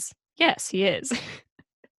bullet is, yes, he is.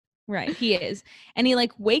 Right, he is. And he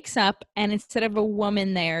like wakes up and instead of a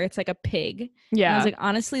woman there, it's like a pig. Yeah. And I was like,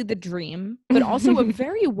 honestly, the dream. But also a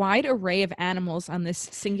very wide array of animals on this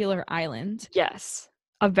singular island. Yes.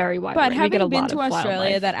 A very wide array. But having been to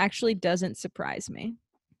Australia, that actually doesn't surprise me.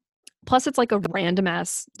 Plus, it's like a random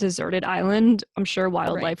ass deserted island. I'm sure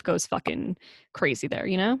wildlife goes fucking crazy there,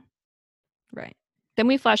 you know? Right. Then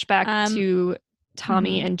we flash back to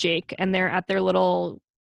Tommy and Jake, and they're at their little,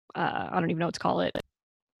 I don't even know what to call it.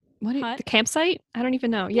 The campsite? I don't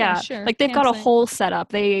even know. Yeah, sure. Like they've got a whole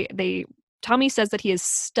setup. Tommy says that he is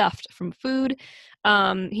stuffed from food.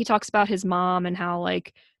 He talks about his mom and how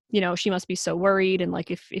like, you know, she must be so worried and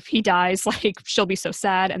like if he dies, like she'll be so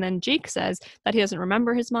sad. And then Jake says that he doesn't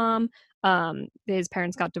remember his mom. His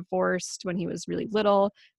parents got divorced when he was really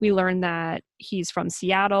little. We learned that he's from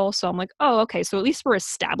Seattle. So I'm like, oh, okay. So at least we're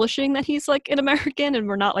establishing that he's like an American and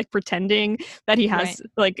we're not like pretending that he has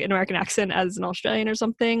like an American accent as an Australian or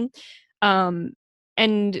something. And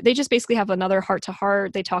they just basically have another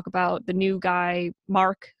heart-to-heart. They talk about the new guy,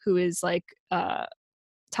 Mark, who is like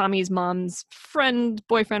Tommy's mom's friend,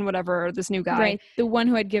 boyfriend, whatever, this new guy. Right, the one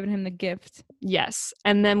who had given him the gift. Yes.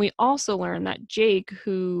 And then we also learned that Jake,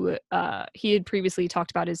 who he had previously talked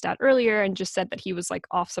about his dad earlier and just said that he was like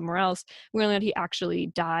off somewhere else, we learned that he actually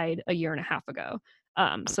died a year and a half ago.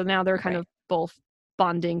 So now they're kind of both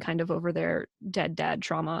bonding kind of over their dead dad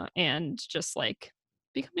trauma and just like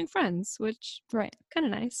becoming friends, which kind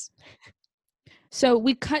of nice. So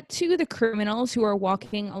we cut to the criminals who are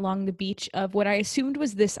walking along the beach of what I assumed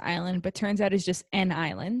was this island, but turns out is just an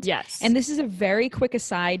island. Yes. And this is a very quick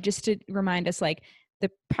aside just to remind us, like,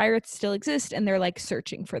 the pirates still exist and they're, like,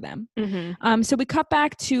 searching for them. Mm-hmm. So we cut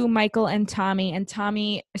back to Michael and Tommy,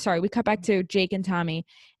 we cut back to Jake and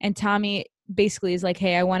Tommy basically is like,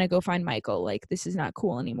 hey, I want to go find Michael. Like, this is not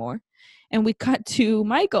cool anymore. And we cut to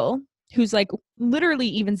Michael, who's like literally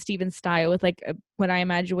even Steven style with like what I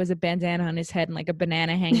imagine was a bandana on his head and like a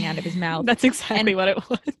banana hanging out of his mouth. That's exactly what it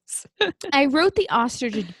was. I wrote the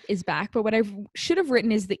ostrich is back, but what I should have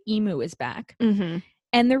written is the emu is back. Mm-hmm.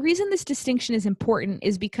 And the reason this distinction is important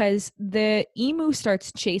is because the emu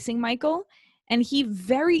starts chasing Michael and he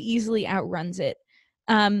very easily outruns it.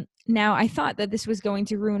 Now, I thought that this was going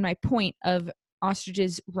to ruin my point of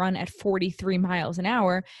ostriches run at 43 miles an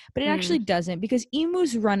hour, but it actually doesn't because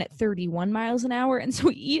emus run at 31 miles an hour. And so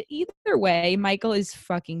either way, Michael is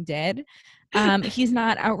fucking dead. He's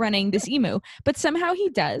not outrunning this emu, but somehow he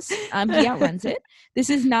does. He outruns it.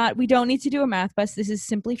 We don't need to do a math bus. This is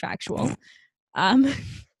simply factual.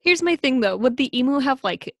 Here's my thing though. Would the emu have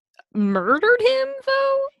like murdered him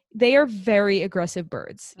though? They are very aggressive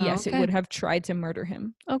birds. Oh, yes, okay. It would have tried to murder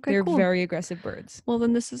him. Okay, They're cool. very aggressive birds. Well,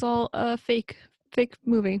 then this is all a fake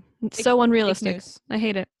movie. It's so unrealistic. I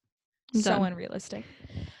hate it. So unrealistic.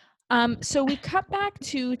 So we cut back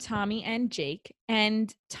to Tommy and Jake,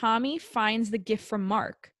 and Tommy finds the gift from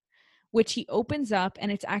Mark, which he opens up,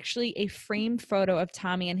 and it's actually a framed photo of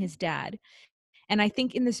Tommy and his dad. And I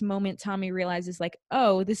think in this moment, Tommy realizes like,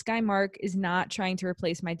 oh, this guy Mark is not trying to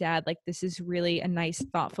replace my dad. Like, this is really a nice,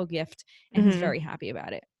 thoughtful gift. And he's very happy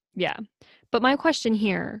about it. Yeah. But my question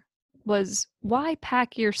here was, why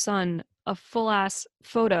pack your son a full-ass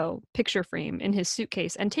photo picture frame in his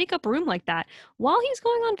suitcase and take up room like that while he's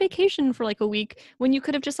going on vacation for like a week when you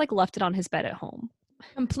could have just like left it on his bed at home?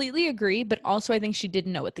 Completely agree. But also I think she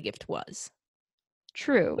didn't know what the gift was.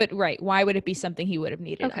 True. But why would it be something he would have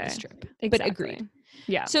needed on this trip? Exactly. But agreed.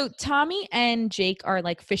 Yeah. So Tommy and Jake are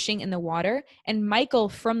like fishing in the water, and Michael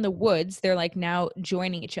from the woods, they're like now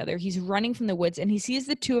joining each other. He's running from the woods and he sees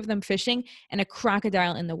the two of them fishing and a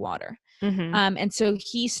crocodile in the water. Mm-hmm. And so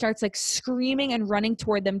he starts like screaming and running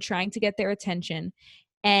toward them, trying to get their attention.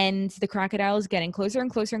 And the crocodile is getting closer and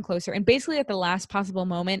closer and closer. And basically at the last possible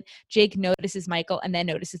moment, Jake notices Michael and then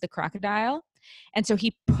notices the crocodile. And so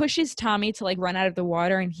he pushes Tommy to like run out of the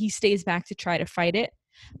water and he stays back to try to fight it.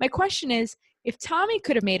 My question is, if Tommy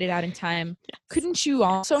could have made it out in time, couldn't you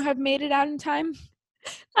also have made it out in time?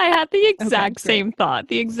 I had the exact same thought.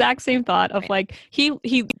 The exact same thought of like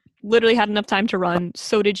he literally had enough time to run.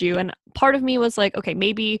 So did you. And part of me was like, okay,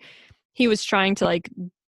 maybe he was trying to like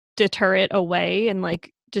deter it away and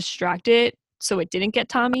like distract it so it didn't get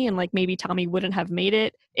Tommy, and like maybe Tommy wouldn't have made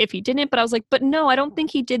it if he didn't. But I was like, but no, I don't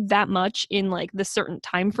think he did that much in like the certain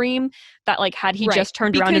time frame that like had he just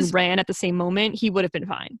turned around and ran at the same moment, he would have been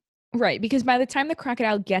fine. Right, because by the time the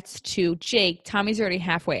crocodile gets to Jake, Tommy's already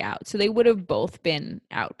halfway out. So they would have both been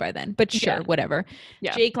out by then. But sure, whatever.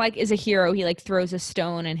 Yeah. Jake like is a hero. He like throws a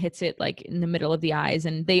stone and hits it like in the middle of the eyes,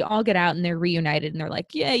 and they all get out and they're reunited and they're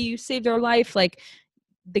like, yeah, you saved our life. Like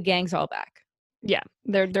the gang's all back. Yeah,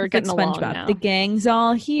 they're getting along now. The gang's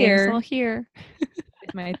all here. Gang's all here.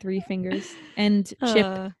 With my 3 fingers. And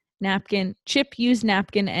Chip, napkin. Chip used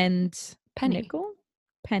napkin and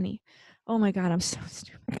Penny. Oh my God, I'm so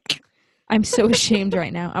stupid. I'm so ashamed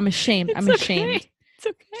right now. I'm ashamed. I'm ashamed. Okay. It's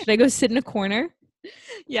okay. Should I go sit in a corner?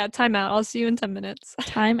 Yeah, time out. I'll see you in 10 minutes.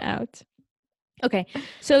 Time out. Okay,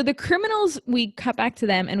 so the criminals, we cut back to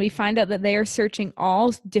them and we find out that they are searching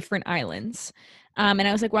all different islands. And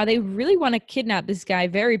I was like, wow, they really want to kidnap this guy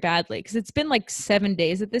very badly because it's been like 7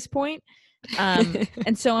 days at this point.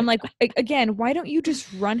 And so I'm like, again, why don't you just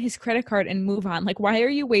run his credit card and move on? Like, why are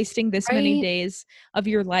you wasting this many days of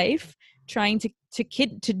your life trying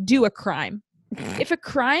to do a crime? If a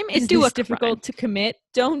crime is difficult to commit,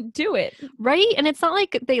 don't do it. Right? And it's not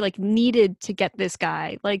like they like needed to get this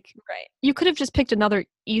guy. Like, you could have just picked another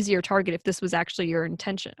easier target if this was actually your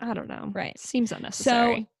intention. I don't know. Right. Seems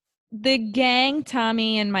unnecessary. So the gang,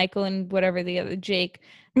 Tommy and Michael and whatever the other Jake,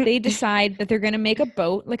 they decide that they're going to make a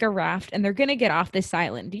boat, like a raft, and they're going to get off this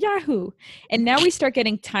island. Yahoo! And now we start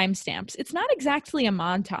getting timestamps. It's not exactly a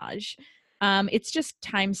montage. It's just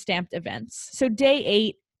time-stamped events. So day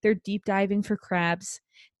 8, they're deep diving for crabs.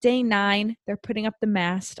 Day 9, they're putting up the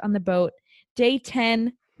mast on the boat. Day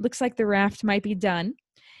 10, looks like the raft might be done.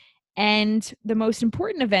 And the most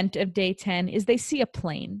important event of day 10 is they see a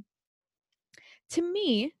plane. To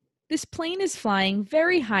me, this plane is flying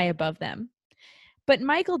very high above them. But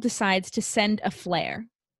Michael decides to send a flare.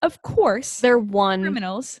 Of course, they're one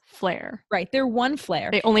criminals flare. Right, they're one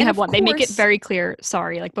flare. They only have one. They make it very clear,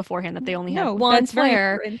 like beforehand, that they only have one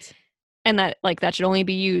flare, and that like that should only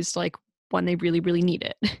be used like when they really, really need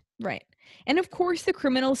it. Right. And of course, the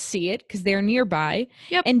criminals see it because they're nearby.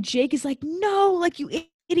 Yep. And Jake is like, "No, like you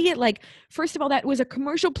idiot! Like, first of all, that was a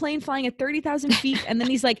commercial plane flying at 30,000 feet." And then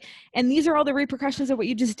he's like, "And these are all the repercussions of what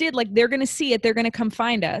you just did. Like, they're gonna see it. They're gonna come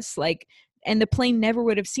find us. Like." And the plane never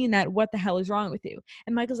would have seen that. What the hell is wrong with you?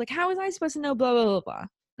 And Michael's like, how was I supposed to know? Blah, blah, blah, blah.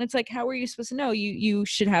 And it's like, how are you supposed to know? You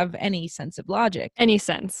should have any sense of logic. Any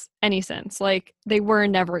sense. Like, they were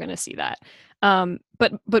never going to see that.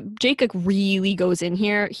 But Jake really goes in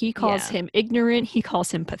here. He calls him ignorant. He calls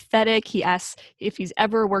him pathetic. He asks if he's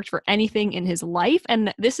ever worked for anything in his life.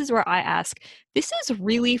 And this is where I ask, this is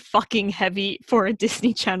really fucking heavy for a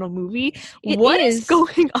Disney Channel movie. What is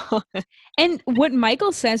going on? And what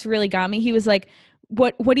Michael says really got me. He was like,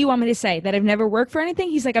 what do you want me to say? That I've never worked for anything?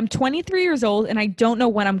 He's like, I'm 23 years old and I don't know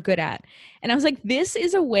what I'm good at. And I was like, this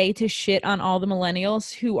is a way to shit on all the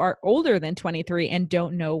millennials who are older than 23 and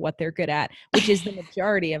don't know what they're good at, which is the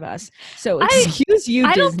majority of us. So excuse you,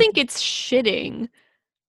 I don't think it's shitting.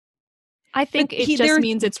 I think it just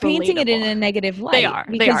means it's painting relatable. it in a negative light. They are.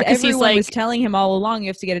 Because everyone was telling him all along, you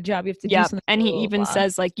have to get a job, you have to do something. And he even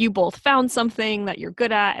says, like, you both found something that you're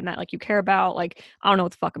good at and that, like, you care about. Like, I don't know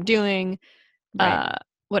what the fuck I'm doing. Right.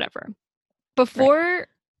 Whatever. Before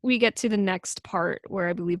we get to the next part where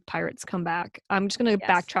I believe pirates come back, I'm just going to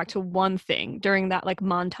backtrack to one thing. During that, like,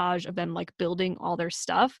 montage of them, like, building all their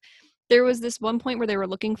stuff, there was this one point where they were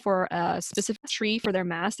looking for a specific tree for their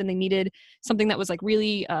mast, and they needed something that was, like,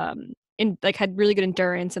 really had really good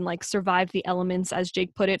endurance and like survived the elements, as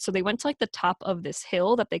Jake put it. So they went to like the top of this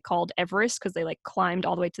hill that they called Everest, because they like climbed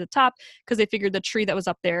all the way to the top because they figured the tree that was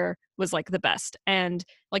up there was like the best. And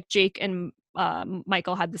like Jake and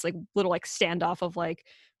Michael had this like little like standoff of like,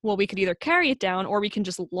 well, we could either carry it down or we can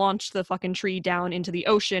just launch the fucking tree down into the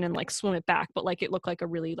ocean and like swim it back. But like it looked like a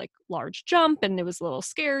really like large jump and it was a little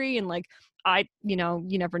scary. And like you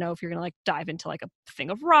never know if you're gonna like dive into like a thing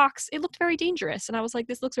of rocks. It looked very dangerous. And I was like,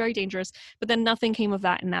 this looks very dangerous. But then nothing came of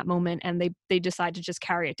that in that moment. And they decide to just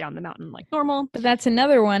carry it down the mountain like normal. But that's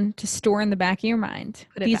another one to store in the back of your mind.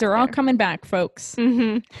 These are all coming back, folks.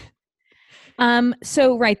 Mm-hmm.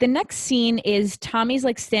 So the next scene is Tommy's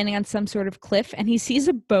like standing on some sort of cliff and he sees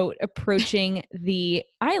a boat approaching the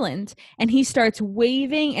island and he starts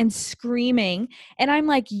waving and screaming. And I'm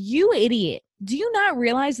like, you idiot. Do you not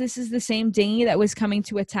realize this is the same dinghy that was coming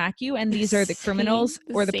to attack you? And these are the criminals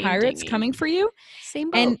or the pirates coming for you?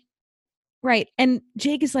 Same boat. And Right. And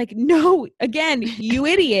Jake is like, no, again, you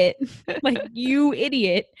idiot. Like, you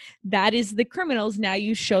idiot. That is the criminals. Now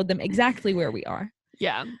you showed them exactly where we are.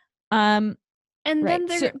 Yeah. And then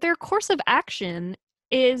their course of action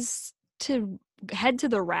is to head to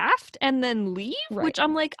the raft and then leave, which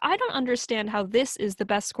I'm like, I don't understand how this is the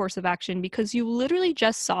best course of action, because you literally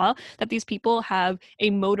just saw that these people have a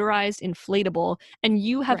motorized inflatable and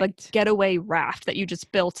you have a getaway raft that you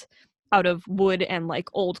just built out of wood and like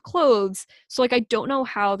old clothes. So like, I don't know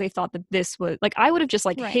how they thought that this was like, I would have just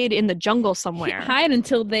like hid in the jungle somewhere. Hide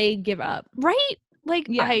until they give up. Right? Like,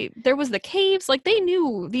 there was the caves, like they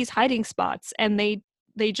knew these hiding spots, and they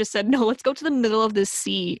just said, no, let's go to the middle of this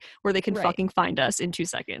sea where they can fucking find us in 2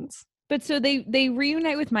 seconds. But so they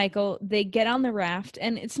reunite with Michael, they get on the raft,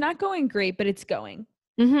 and it's not going great, but it's going.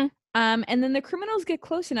 Mm-hmm. And then the criminals get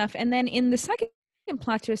close enough, and then in the second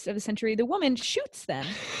plot twist of the century, the woman shoots them.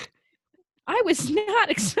 I was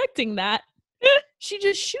not expecting that. She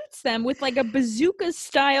just shoots them with like a bazooka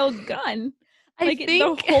style gun. Like the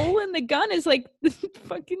hole in the gun is like the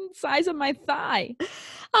fucking size of my thigh.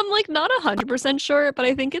 I'm like not 100% sure, but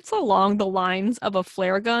I think it's along the lines of a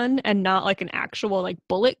flare gun and not like an actual like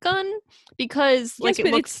bullet gun, because like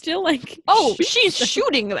it's still like, oh, she's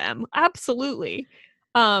shooting them. Absolutely.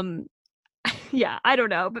 Yeah, I don't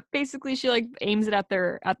know, but basically she like aims it at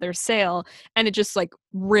their sail, and it just like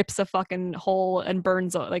rips a fucking hole and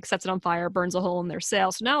burns, like sets it on fire, burns a hole in their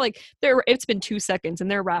sail. So now like it's been 2 seconds and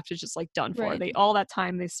their raft is just like done for. They all that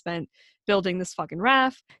time they spent building this fucking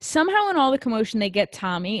raft. Somehow in all the commotion they get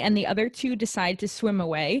Tommy, and the other 2 decide to swim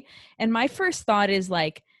away. And my first thought is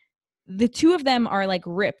like, the 2 of them are like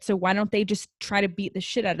ripped, so why don't they just try to beat the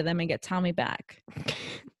shit out of them and get Tommy back?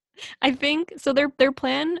 I think so. Their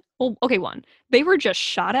plan. Well, okay, one, they were just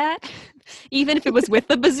shot at, even if it was with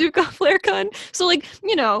the bazooka flare gun. So, like,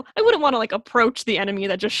 you know, I wouldn't want to like approach the enemy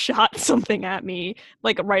that just shot something at me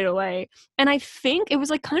like right away. And I think it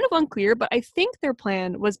was like kind of unclear, but I think their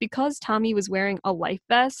plan was because Tommy was wearing a life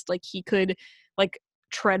vest, like he could like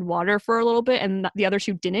tread water for a little bit, and the other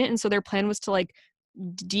 2 didn't. And so their plan was to like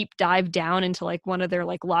deep dive down into like one of their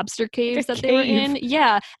like lobster caves they were in,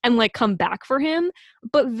 and like come back for him.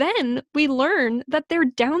 But then we learn that they're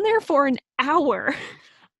down there for an hour.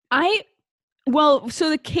 So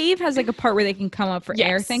the cave has like a part where they can come up for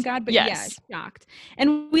air, thank God. But shocked.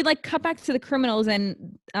 And we like cut back to the criminals,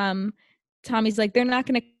 and Tommy's like, they're not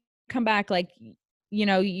gonna come back, like, you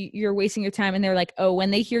know, you're wasting your time. And they're like, oh,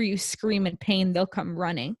 when they hear you scream in pain, they'll come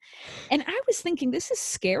running. And I was thinking, this is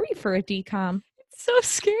scary for a decom. So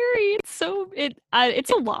scary. It's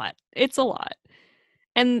a lot. It's a lot.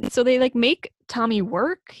 And so they like make Tommy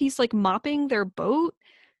work. He's like mopping their boat.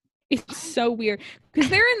 It's so weird because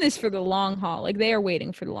they're in this for the long haul. Like they are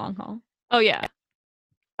waiting for the long haul. Oh yeah.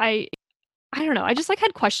 I don't know. I just like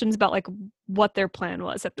had questions about like what their plan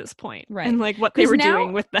was at this point, and like what they were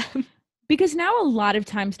doing with them. Because now a lot of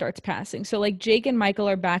time starts passing. So like Jake and Michael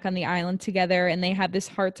are back on the island together, and they have this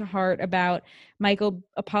heart-to-heart about Michael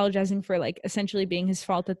apologizing for like essentially being his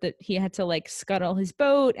fault that he had to like scuttle his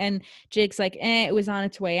boat. And Jake's like, it was on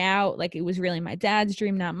its way out. Like it was really my dad's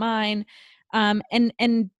dream, not mine. And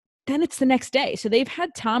then it's the next day. So they've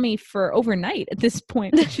had Tommy for overnight at this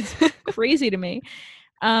point, which is crazy to me.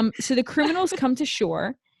 So the criminals come to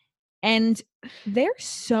shore. And they're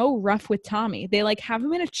so rough with Tommy. They like have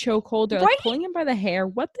him in a chokehold. They're like pulling him by the hair.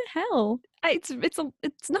 What the hell? It's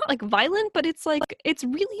not like violent, but it's like it's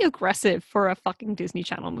really aggressive for a fucking Disney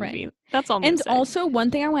Channel movie. Right. That's all I'm gonna say. Also, one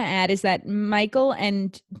thing I want to add is that Michael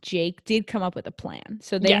and Jake did come up with a plan.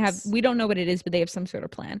 So they have, we don't know what it is, but they have some sort of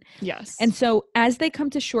plan. Yes. And so as they come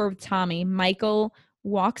to shore with Tommy, Michael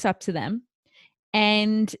walks up to them,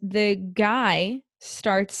 and the guy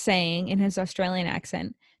starts saying in his Australian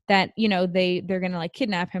accent that, you know, they're gonna like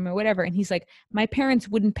kidnap him or whatever. And he's like, my parents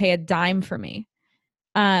wouldn't pay a dime for me.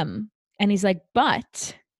 And he's like,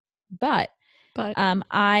 but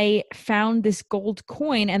I found this gold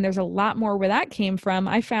coin, and there's a lot more where that came from.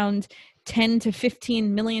 I found $10 to $15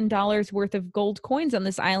 million worth of gold coins on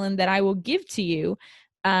this island that I will give to you.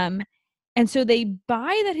 And so they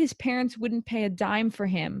buy that his parents wouldn't pay a dime for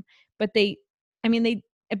him,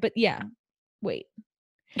 wait.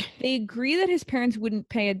 They agree that his parents wouldn't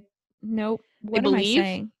pay a nope. What am I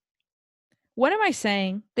saying? What am I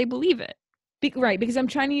saying? They believe it. Right, because I'm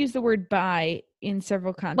trying to use the word buy in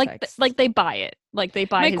several contexts. Like they buy it. Like they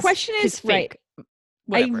buy. My question is fake.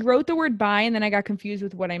 Whatever. I wrote the word buy and then I got confused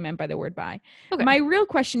with what I meant by the word buy. Okay. My real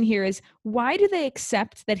question here is, why do they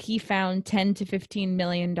accept that he found $10 to $15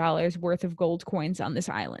 million worth of gold coins on this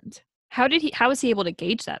island? How was he able to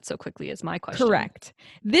gauge that so quickly is my question. Correct.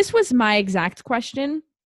 This was my exact question.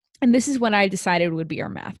 And this is what I decided would be our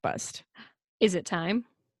math bust. Is it time?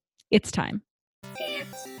 It's time.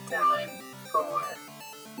 It's time for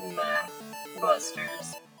Math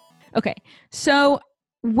Busters. Okay, so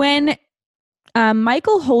when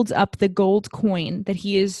Michael holds up the gold coin that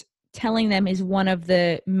he is telling them is one of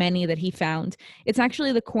the many that he found, it's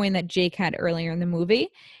actually the coin that Jake had earlier in the movie.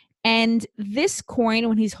 And this coin,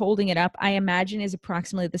 when he's holding it up, I imagine is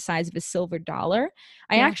approximately the size of a silver dollar.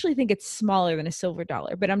 I actually think it's smaller than a silver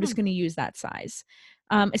dollar, but I'm just going to use that size.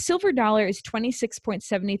 A silver dollar is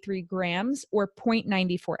 26.73 grams or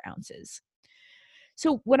 0.94 ounces.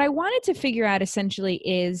 So what I wanted to figure out essentially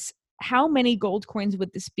is how many gold coins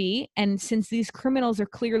would this be? And since these criminals are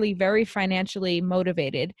clearly very financially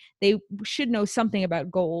motivated, they should know something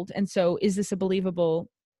about gold. And so is this a believable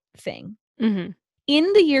thing? Mm-hmm.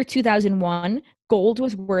 In the year 2001, gold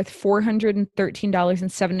was worth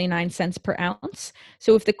 $413.79 per ounce.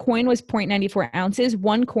 So if the coin was 0.94 ounces,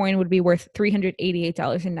 one coin would be worth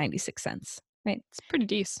 $388.96. Right? It's pretty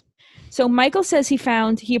decent. So Michael says he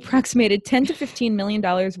approximated $10 to $15 million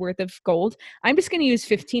worth of gold. I'm just going to use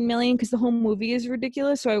 15 million because the whole movie is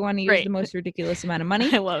ridiculous. So I want to use the most ridiculous amount of money.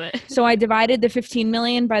 I love it. So I divided the 15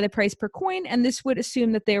 million by the price per coin, and this would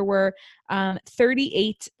assume that there were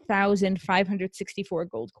 38,564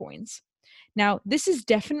 gold coins. Now, this is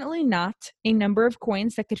definitely not a number of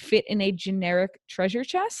coins that could fit in a generic treasure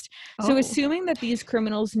chest. So assuming that these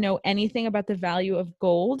criminals know anything about the value of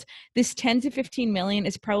gold, this 10 to 15 million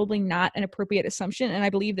is probably not an appropriate assumption. And I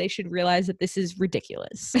believe they should realize that this is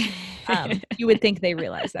ridiculous. You would think they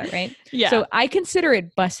realize that, right? Yeah. So I consider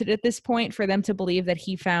it busted at this point for them to believe that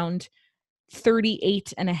he found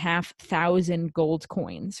 38,500 gold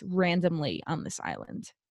coins randomly on this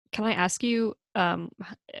island. Can I ask you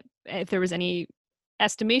if there was any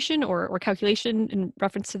estimation or calculation in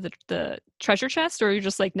reference to the treasure chest, or you're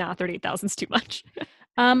just like, nah, 38,000 is too much?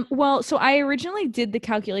 Well, so I originally did the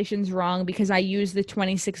calculations wrong because I used the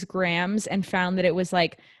 26 grams and found that it was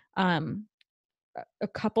like a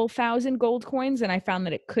couple thousand gold coins, and I found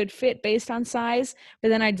that it could fit based on size, but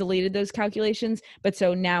then I deleted those calculations. But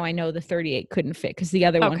so now I know the 38 couldn't fit because the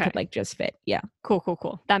other one could like just fit. Yeah.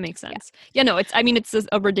 Cool. That makes sense. Yeah, no, it's a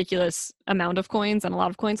ridiculous amount of coins and a lot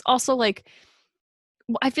of coins. Also, like,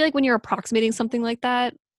 I feel like when you're approximating something like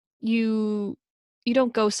that, you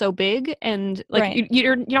don't go so big, and like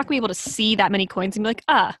you're not gonna be able to see that many coins and be like,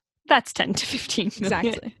 that's 10 to 15 million.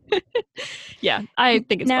 Exactly. Yeah, I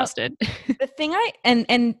think it's busted. The thing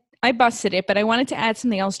and I busted it, but I wanted to add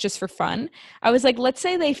something else just for fun. I was like, let's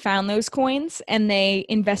say they found those coins and they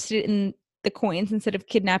invested in the coins instead of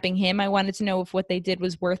kidnapping him. I wanted to know if what they did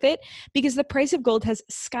was worth it because the price of gold has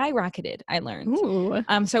skyrocketed, I learned. Ooh.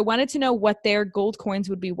 So I wanted to know what their gold coins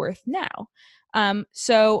would be worth now.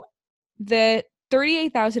 So the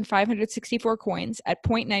 38,564 coins at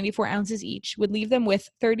 0.94 ounces each would leave them with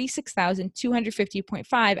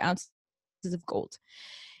 36,250.5 ounces of gold.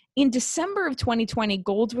 In December of 2020,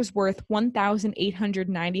 gold was worth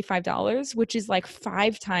 $1,895, which is like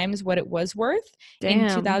 5 times what it was worth in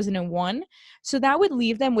 2001. So that would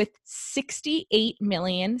leave them with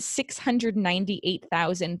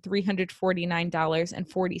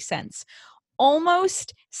 $68,698,349.40.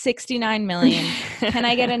 Almost 69 million. Can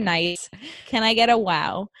I get a nice? Can I get a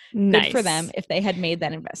wow? Nice. Good for them if they had made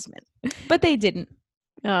that investment. But they didn't.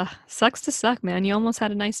 Sucks to suck, man. You almost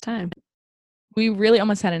had a nice time. We really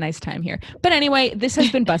almost had a nice time here. But anyway, this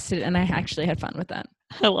has been busted and I actually had fun with that.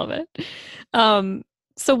 I love it.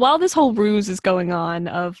 So while this whole ruse is going on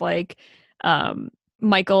of like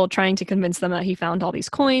Michael trying to convince them that he found all these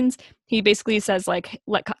coins, he basically says like,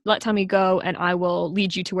 let Tommy go and I will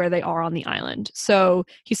lead you to where they are on the island. So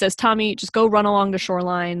he says, Tommy, just go run along the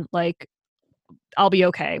shoreline, like I'll be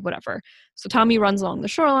okay, whatever. So Tommy runs along the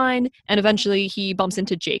shoreline and eventually he bumps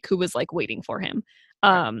into Jake, who was like waiting for him.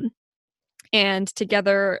 And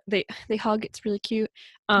together they hug. It's really cute.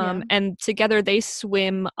 And together they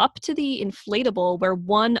swim up to the inflatable where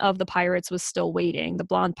one of the pirates was still waiting, the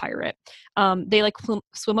blonde pirate. They like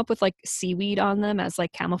swim up with like seaweed on them as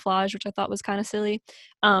like camouflage, which I thought was kind of silly.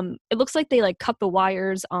 It looks like they like cut the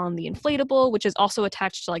wires on the inflatable, which is also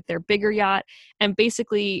attached to like their bigger yacht. And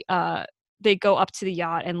basically they go up to the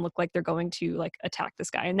yacht and look like they're going to like attack this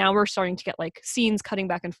guy. And now we're starting to get like scenes cutting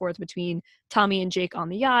back and forth between Tommy and Jake on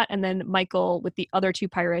the yacht and then Michael with the other 2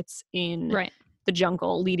 pirates in the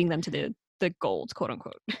jungle leading them to the gold, quote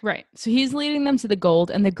unquote. Right. So he's leading them to the gold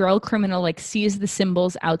and the girl criminal like sees the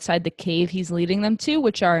symbols outside the cave he's leading them to,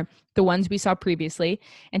 which are the ones we saw previously.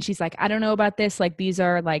 And she's like, I don't know about this. Like these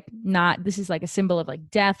are like this is like a symbol of like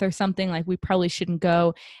death or something. Like we probably shouldn't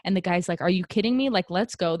go. And the guy's like, are you kidding me? Like,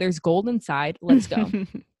 let's go. There's gold inside. Let's go.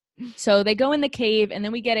 So they go in the cave, and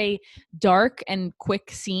then we get a dark and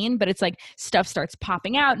quick scene, but it's like stuff starts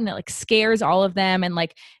popping out and it like scares all of them. And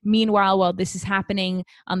like, meanwhile, while this is happening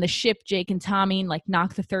on the ship, Jake and Tommy like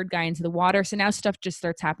knock the third guy into the water. So now stuff just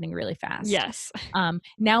starts happening really fast. Yes.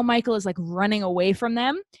 Now Michael is like running away from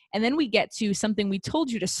them. And then we get to something we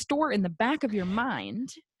told you to store in the back of your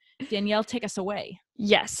mind. Danielle, take us away.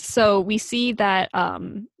 Yes. So we see that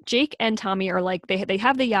Jake and Tommy are like, they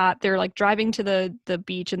have the yacht. They're like driving to the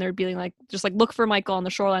beach, and they're being like, just like, look for Michael on the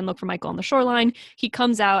shoreline, look for Michael on the shoreline. He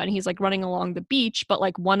comes out and he's like running along the beach, but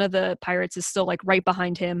like one of the pirates is still like right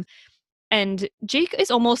behind him. And Jake is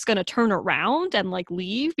almost going to turn around and like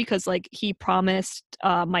leave because like he promised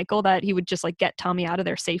Michael that he would just like get Tommy out of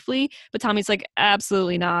there safely. But Tommy's like,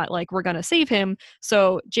 absolutely not. Like, we're going to save him.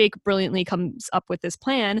 So Jake brilliantly comes up with this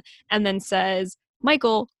plan and then says,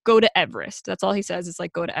 Michael, go to Everest. That's all he says is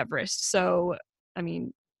like, go to Everest. So, I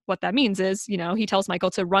mean, what that means is, you know, he tells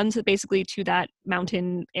Michael to run to basically to that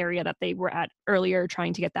mountain area that they were at earlier,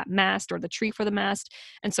 trying to get that mast or the tree for the mast.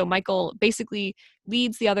 And so Michael basically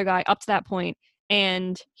leads the other guy up to that point,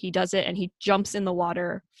 and he does it, and he jumps in the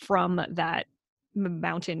water from that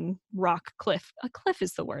mountain rock cliff. A cliff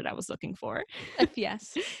is the word I was looking for.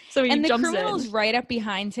 Yes. So he and the jumps criminal's in. Right up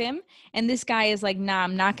behind him, and this guy is like, nah,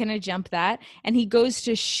 I'm not gonna jump that. And he goes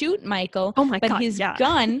to shoot Michael. Oh my God, his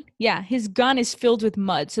gun, his gun is filled with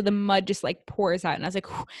mud, so the mud just like pours out. And I was like,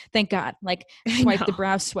 thank God, like swipe the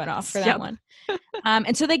brow sweat off for that one.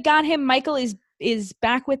 And so they got him. Michael is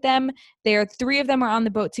back with them. Three of them are on the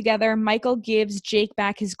boat together. Michael gives Jake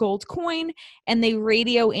back his gold coin, and they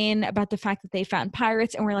radio in about the fact that they found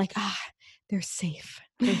pirates, and we're like, they're safe.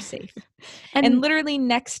 They're safe. and literally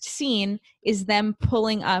next scene is them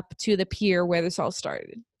pulling up to the pier where this all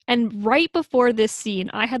started. And right before this scene,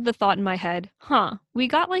 I had the thought in my head, we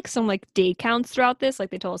got like some like day counts throughout this. Like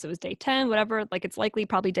they told us it was day 10, whatever. Like it's likely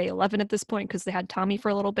probably day 11 at this point because they had Tommy for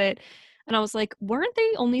a little bit. And I was like, weren't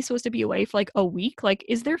they only supposed to be away for like a week? Like,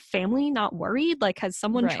 is their family not worried? Like, has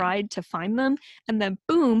someone tried to find them? And then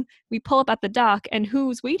boom, we pull up at the dock, and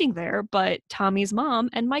who's waiting there but Tommy's mom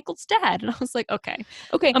and Michael's dad? And I was like, okay.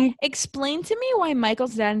 Explain to me why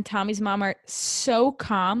Michael's dad and Tommy's mom are so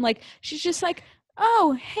calm. Like, she's just like,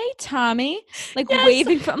 oh, hey, Tommy. Like,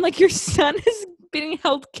 waving from, like, your son is being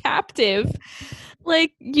held captive.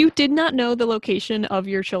 Like, you did not know the location of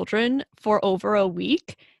your children for over a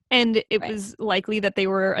week. And it was likely that they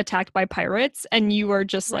were attacked by pirates, and you were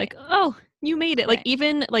just like, oh, you made it. Like,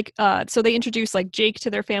 even like, so they introduced like Jake to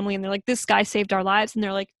their family, and they're like, this guy saved our lives. And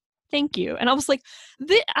they're like, thank you. And I was like,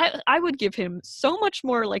 I would give him so much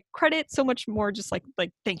more like credit, so much more just like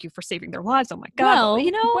thank you for saving their lives. Oh my God.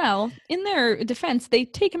 Well, in their defense, they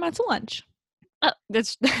take him out to lunch.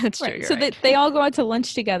 That's true. So they all go out to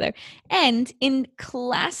lunch together. And in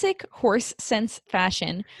classic Horse Sense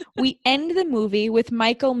fashion, we end the movie with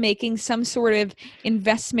Michael making some sort of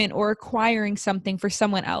investment or acquiring something for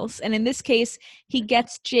someone else. And in this case, he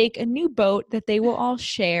gets Jake a new boat that they will all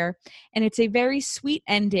share. And it's a very sweet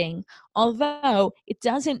ending, although it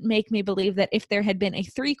doesn't make me believe that if there had been a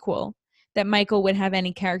threequel, that Michael would have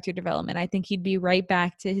any character development. I think he'd be right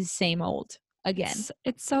back to his same old. Again,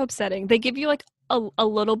 it's so upsetting. They give you like a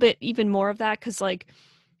little bit even more of that because like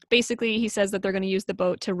basically he says that they're going to use the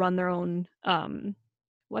boat to run their own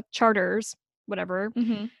charters, whatever,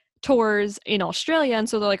 tours in Australia. And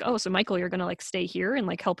so they're like, oh, so Michael, you're going to like stay here and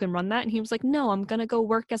like help him run that. And he was like, no, I'm going to go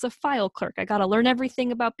work as a file clerk. I got to learn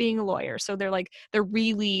everything about being a lawyer. So they're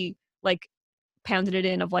really like pounding it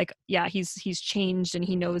in of like, yeah, he's changed and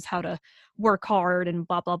he knows how to work hard and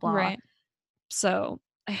blah blah blah. Right. So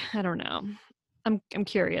I don't know. I'm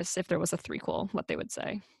curious if there was a threequel, what they would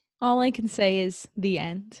say. All I can say is the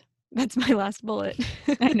end. That's my last bullet.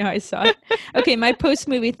 I know, I saw it. Okay, my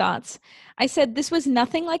post-movie thoughts. I said this was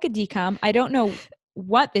nothing like a DCOM. I don't know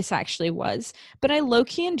what this actually was, but I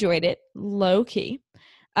low-key enjoyed it. Low-key.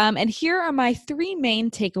 And here are my three main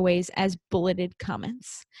takeaways as bulleted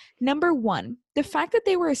comments. Number one, the fact that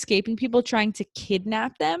they were escaping people trying to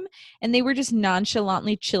kidnap them, and they were just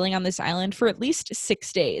nonchalantly chilling on this island for at least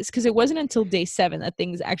 6 days, because it wasn't until day 7 that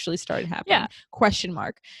things actually started happening. Yeah. Question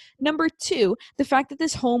mark. Number two, the fact that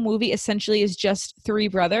this whole movie essentially is just 3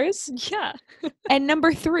 brothers. Yeah. And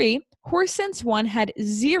number 3, Horse Sense 1 had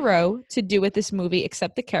 0 to do with this movie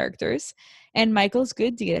except the characters and Michael's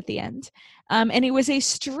good deed at the end. And it was a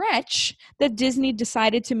stretch that Disney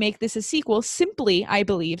decided to make this a sequel simply, I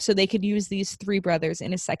believe, so they could use these 3 brothers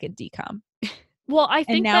in a second DCOM. Well, I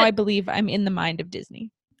think I believe I'm in the mind of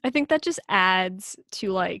Disney. I think that just adds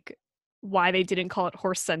to like why they didn't call it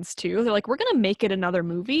Horse Sense 2. They're like, we're going to make it another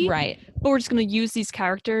movie. Right. But we're just going to use these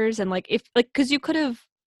characters and like if like because you could have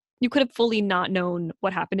you could have fully not known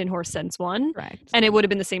what happened in Horse Sense 1. Right. And it would have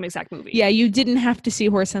been the same exact movie. Yeah, you didn't have to see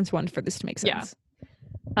Horse Sense 1 for this to make sense.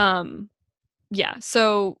 Yeah.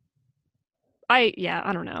 So I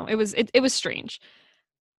don't know. It was strange.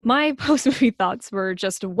 My post-movie thoughts were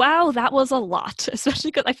just, wow, that was a lot, especially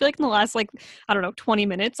because I feel like in the last, 20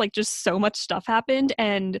 minutes, just so much stuff happened.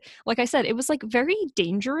 And like I said, it was very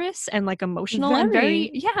dangerous and emotional and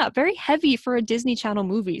very heavy for a Disney Channel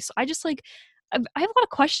movie. So I just I have a lot of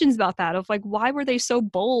questions about that of why were they so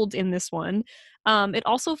bold in this one? It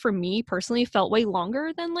also, for me personally, felt way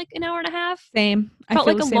longer than an hour and a half. Same. Felt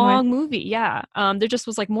like a long movie. Yeah. There just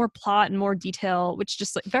was more plot and more detail, which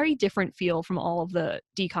just very different feel from all of the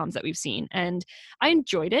DCOMs that we've seen. And I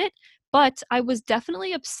enjoyed it, but I was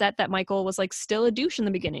definitely upset that Michael was still a douche in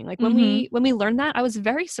the beginning. When we learned that, I was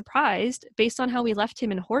very surprised based on how we left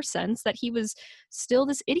him in Horse Sense that he was still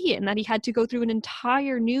this idiot and that he had to go through an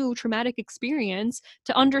entire new traumatic experience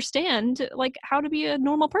to understand how to be a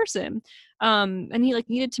normal person. And he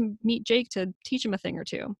needed to meet Jake to teach him a thing or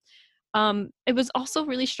two. It was also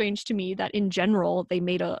really strange to me that in general they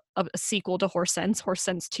made a sequel to Horse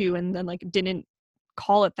Sense 2, and then didn't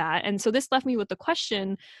call it that. And so this left me with the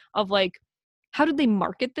question of how did they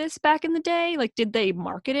market this back in the day? Did they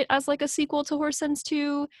market it as a sequel to Horse Sense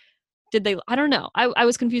 2? Did they? I don't know. I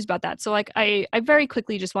was confused about that. So I very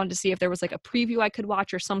quickly just wanted to see if there was a preview I could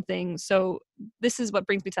watch or something. So this is what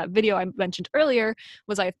brings me to that video I mentioned earlier.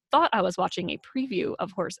 Was I thought I was watching a preview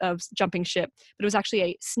of Jumping Ship, but it was actually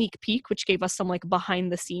a sneak peek, which gave us some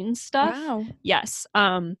behind the scenes stuff. Wow. Yes.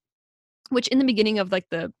 Which in the beginning of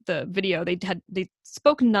the video they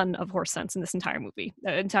spoke none of Horse Sense in this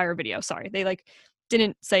entire video. Sorry, they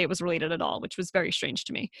didn't say it was related at all, which was very strange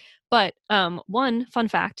to me. But one fun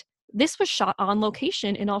fact. This was shot on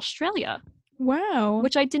location in Australia. Wow.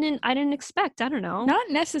 Which I didn't expect. I don't know. Not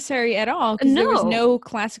necessary at all, because there was no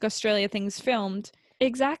classic Australia things filmed.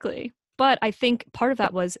 Exactly. But I think part of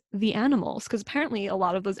that was the animals, because apparently a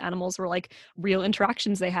lot of those animals were real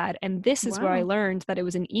interactions they had. And this is where I learned that it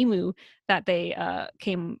was an emu that they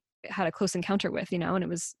had a close encounter with, and it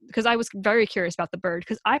was because I was very curious about the bird,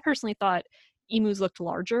 because I personally thought emus looked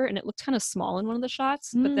larger and it looked kind of small in one of the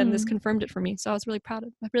shots, but then this confirmed it for me. So I was really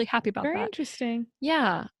really happy about that. Very interesting.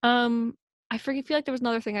 Yeah. I feel like there was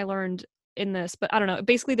another thing I learned in this, but I don't know.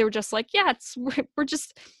 Basically they were just we're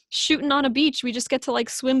just shooting on a beach. We just get to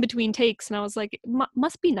swim between takes. And I was like,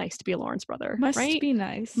 must be nice to be a Lawrence brother. Must right? be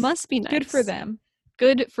nice. Must be nice. Good for them.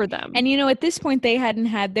 Good for them. And at this point they hadn't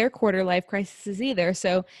had their quarter life crises either,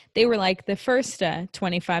 so they were the first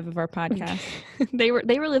 25 of our podcast. they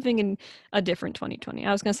were living in a different 2020.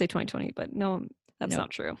 I was going to say 2020, but no, that's not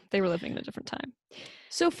true. They were living in a different time.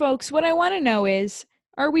 So folks, what I want to know is,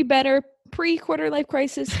 are we better pre-quarter life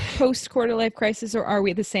crisis, post-quarter life crisis, or are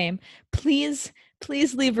we the same? Please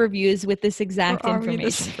leave reviews with this exact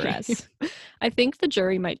information for us. I think the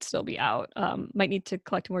jury might still be out. Might need to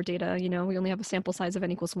collect more data. We only have a sample size of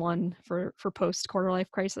n=1 for post-quarter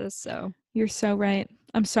life crisis. So you're so right.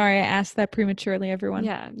 I'm sorry I asked that prematurely, everyone.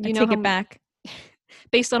 Yeah, I take it back.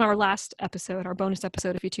 Based on our last episode, our bonus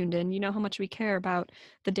episode, if you tuned in, you know how much we care about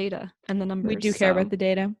the data and the numbers. We do care about the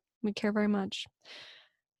data. We care very much.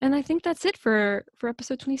 And I think that's it for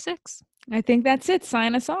episode 26. I think that's it.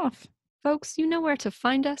 Sign us off. Folks, you know where to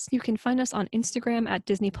find us. You can find us on Instagram at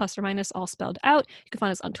Disney Plus or minus, all spelled out. You can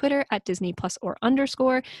find us on Twitter at Disney Plus or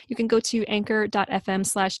 _. You can go to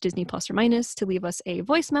anchor.fm/Disney Plus or minus to leave us a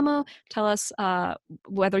voice memo. Tell us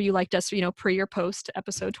whether you liked us, pre or post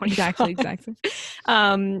episode 25. Exactly.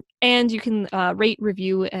 And you can rate,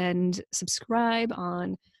 review, and subscribe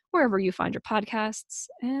on wherever you find your podcasts.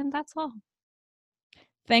 And that's all.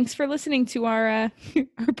 Thanks for listening to our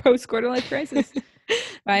post-quarter life crisis.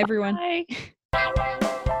 Bye, everyone.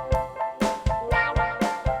 Bye.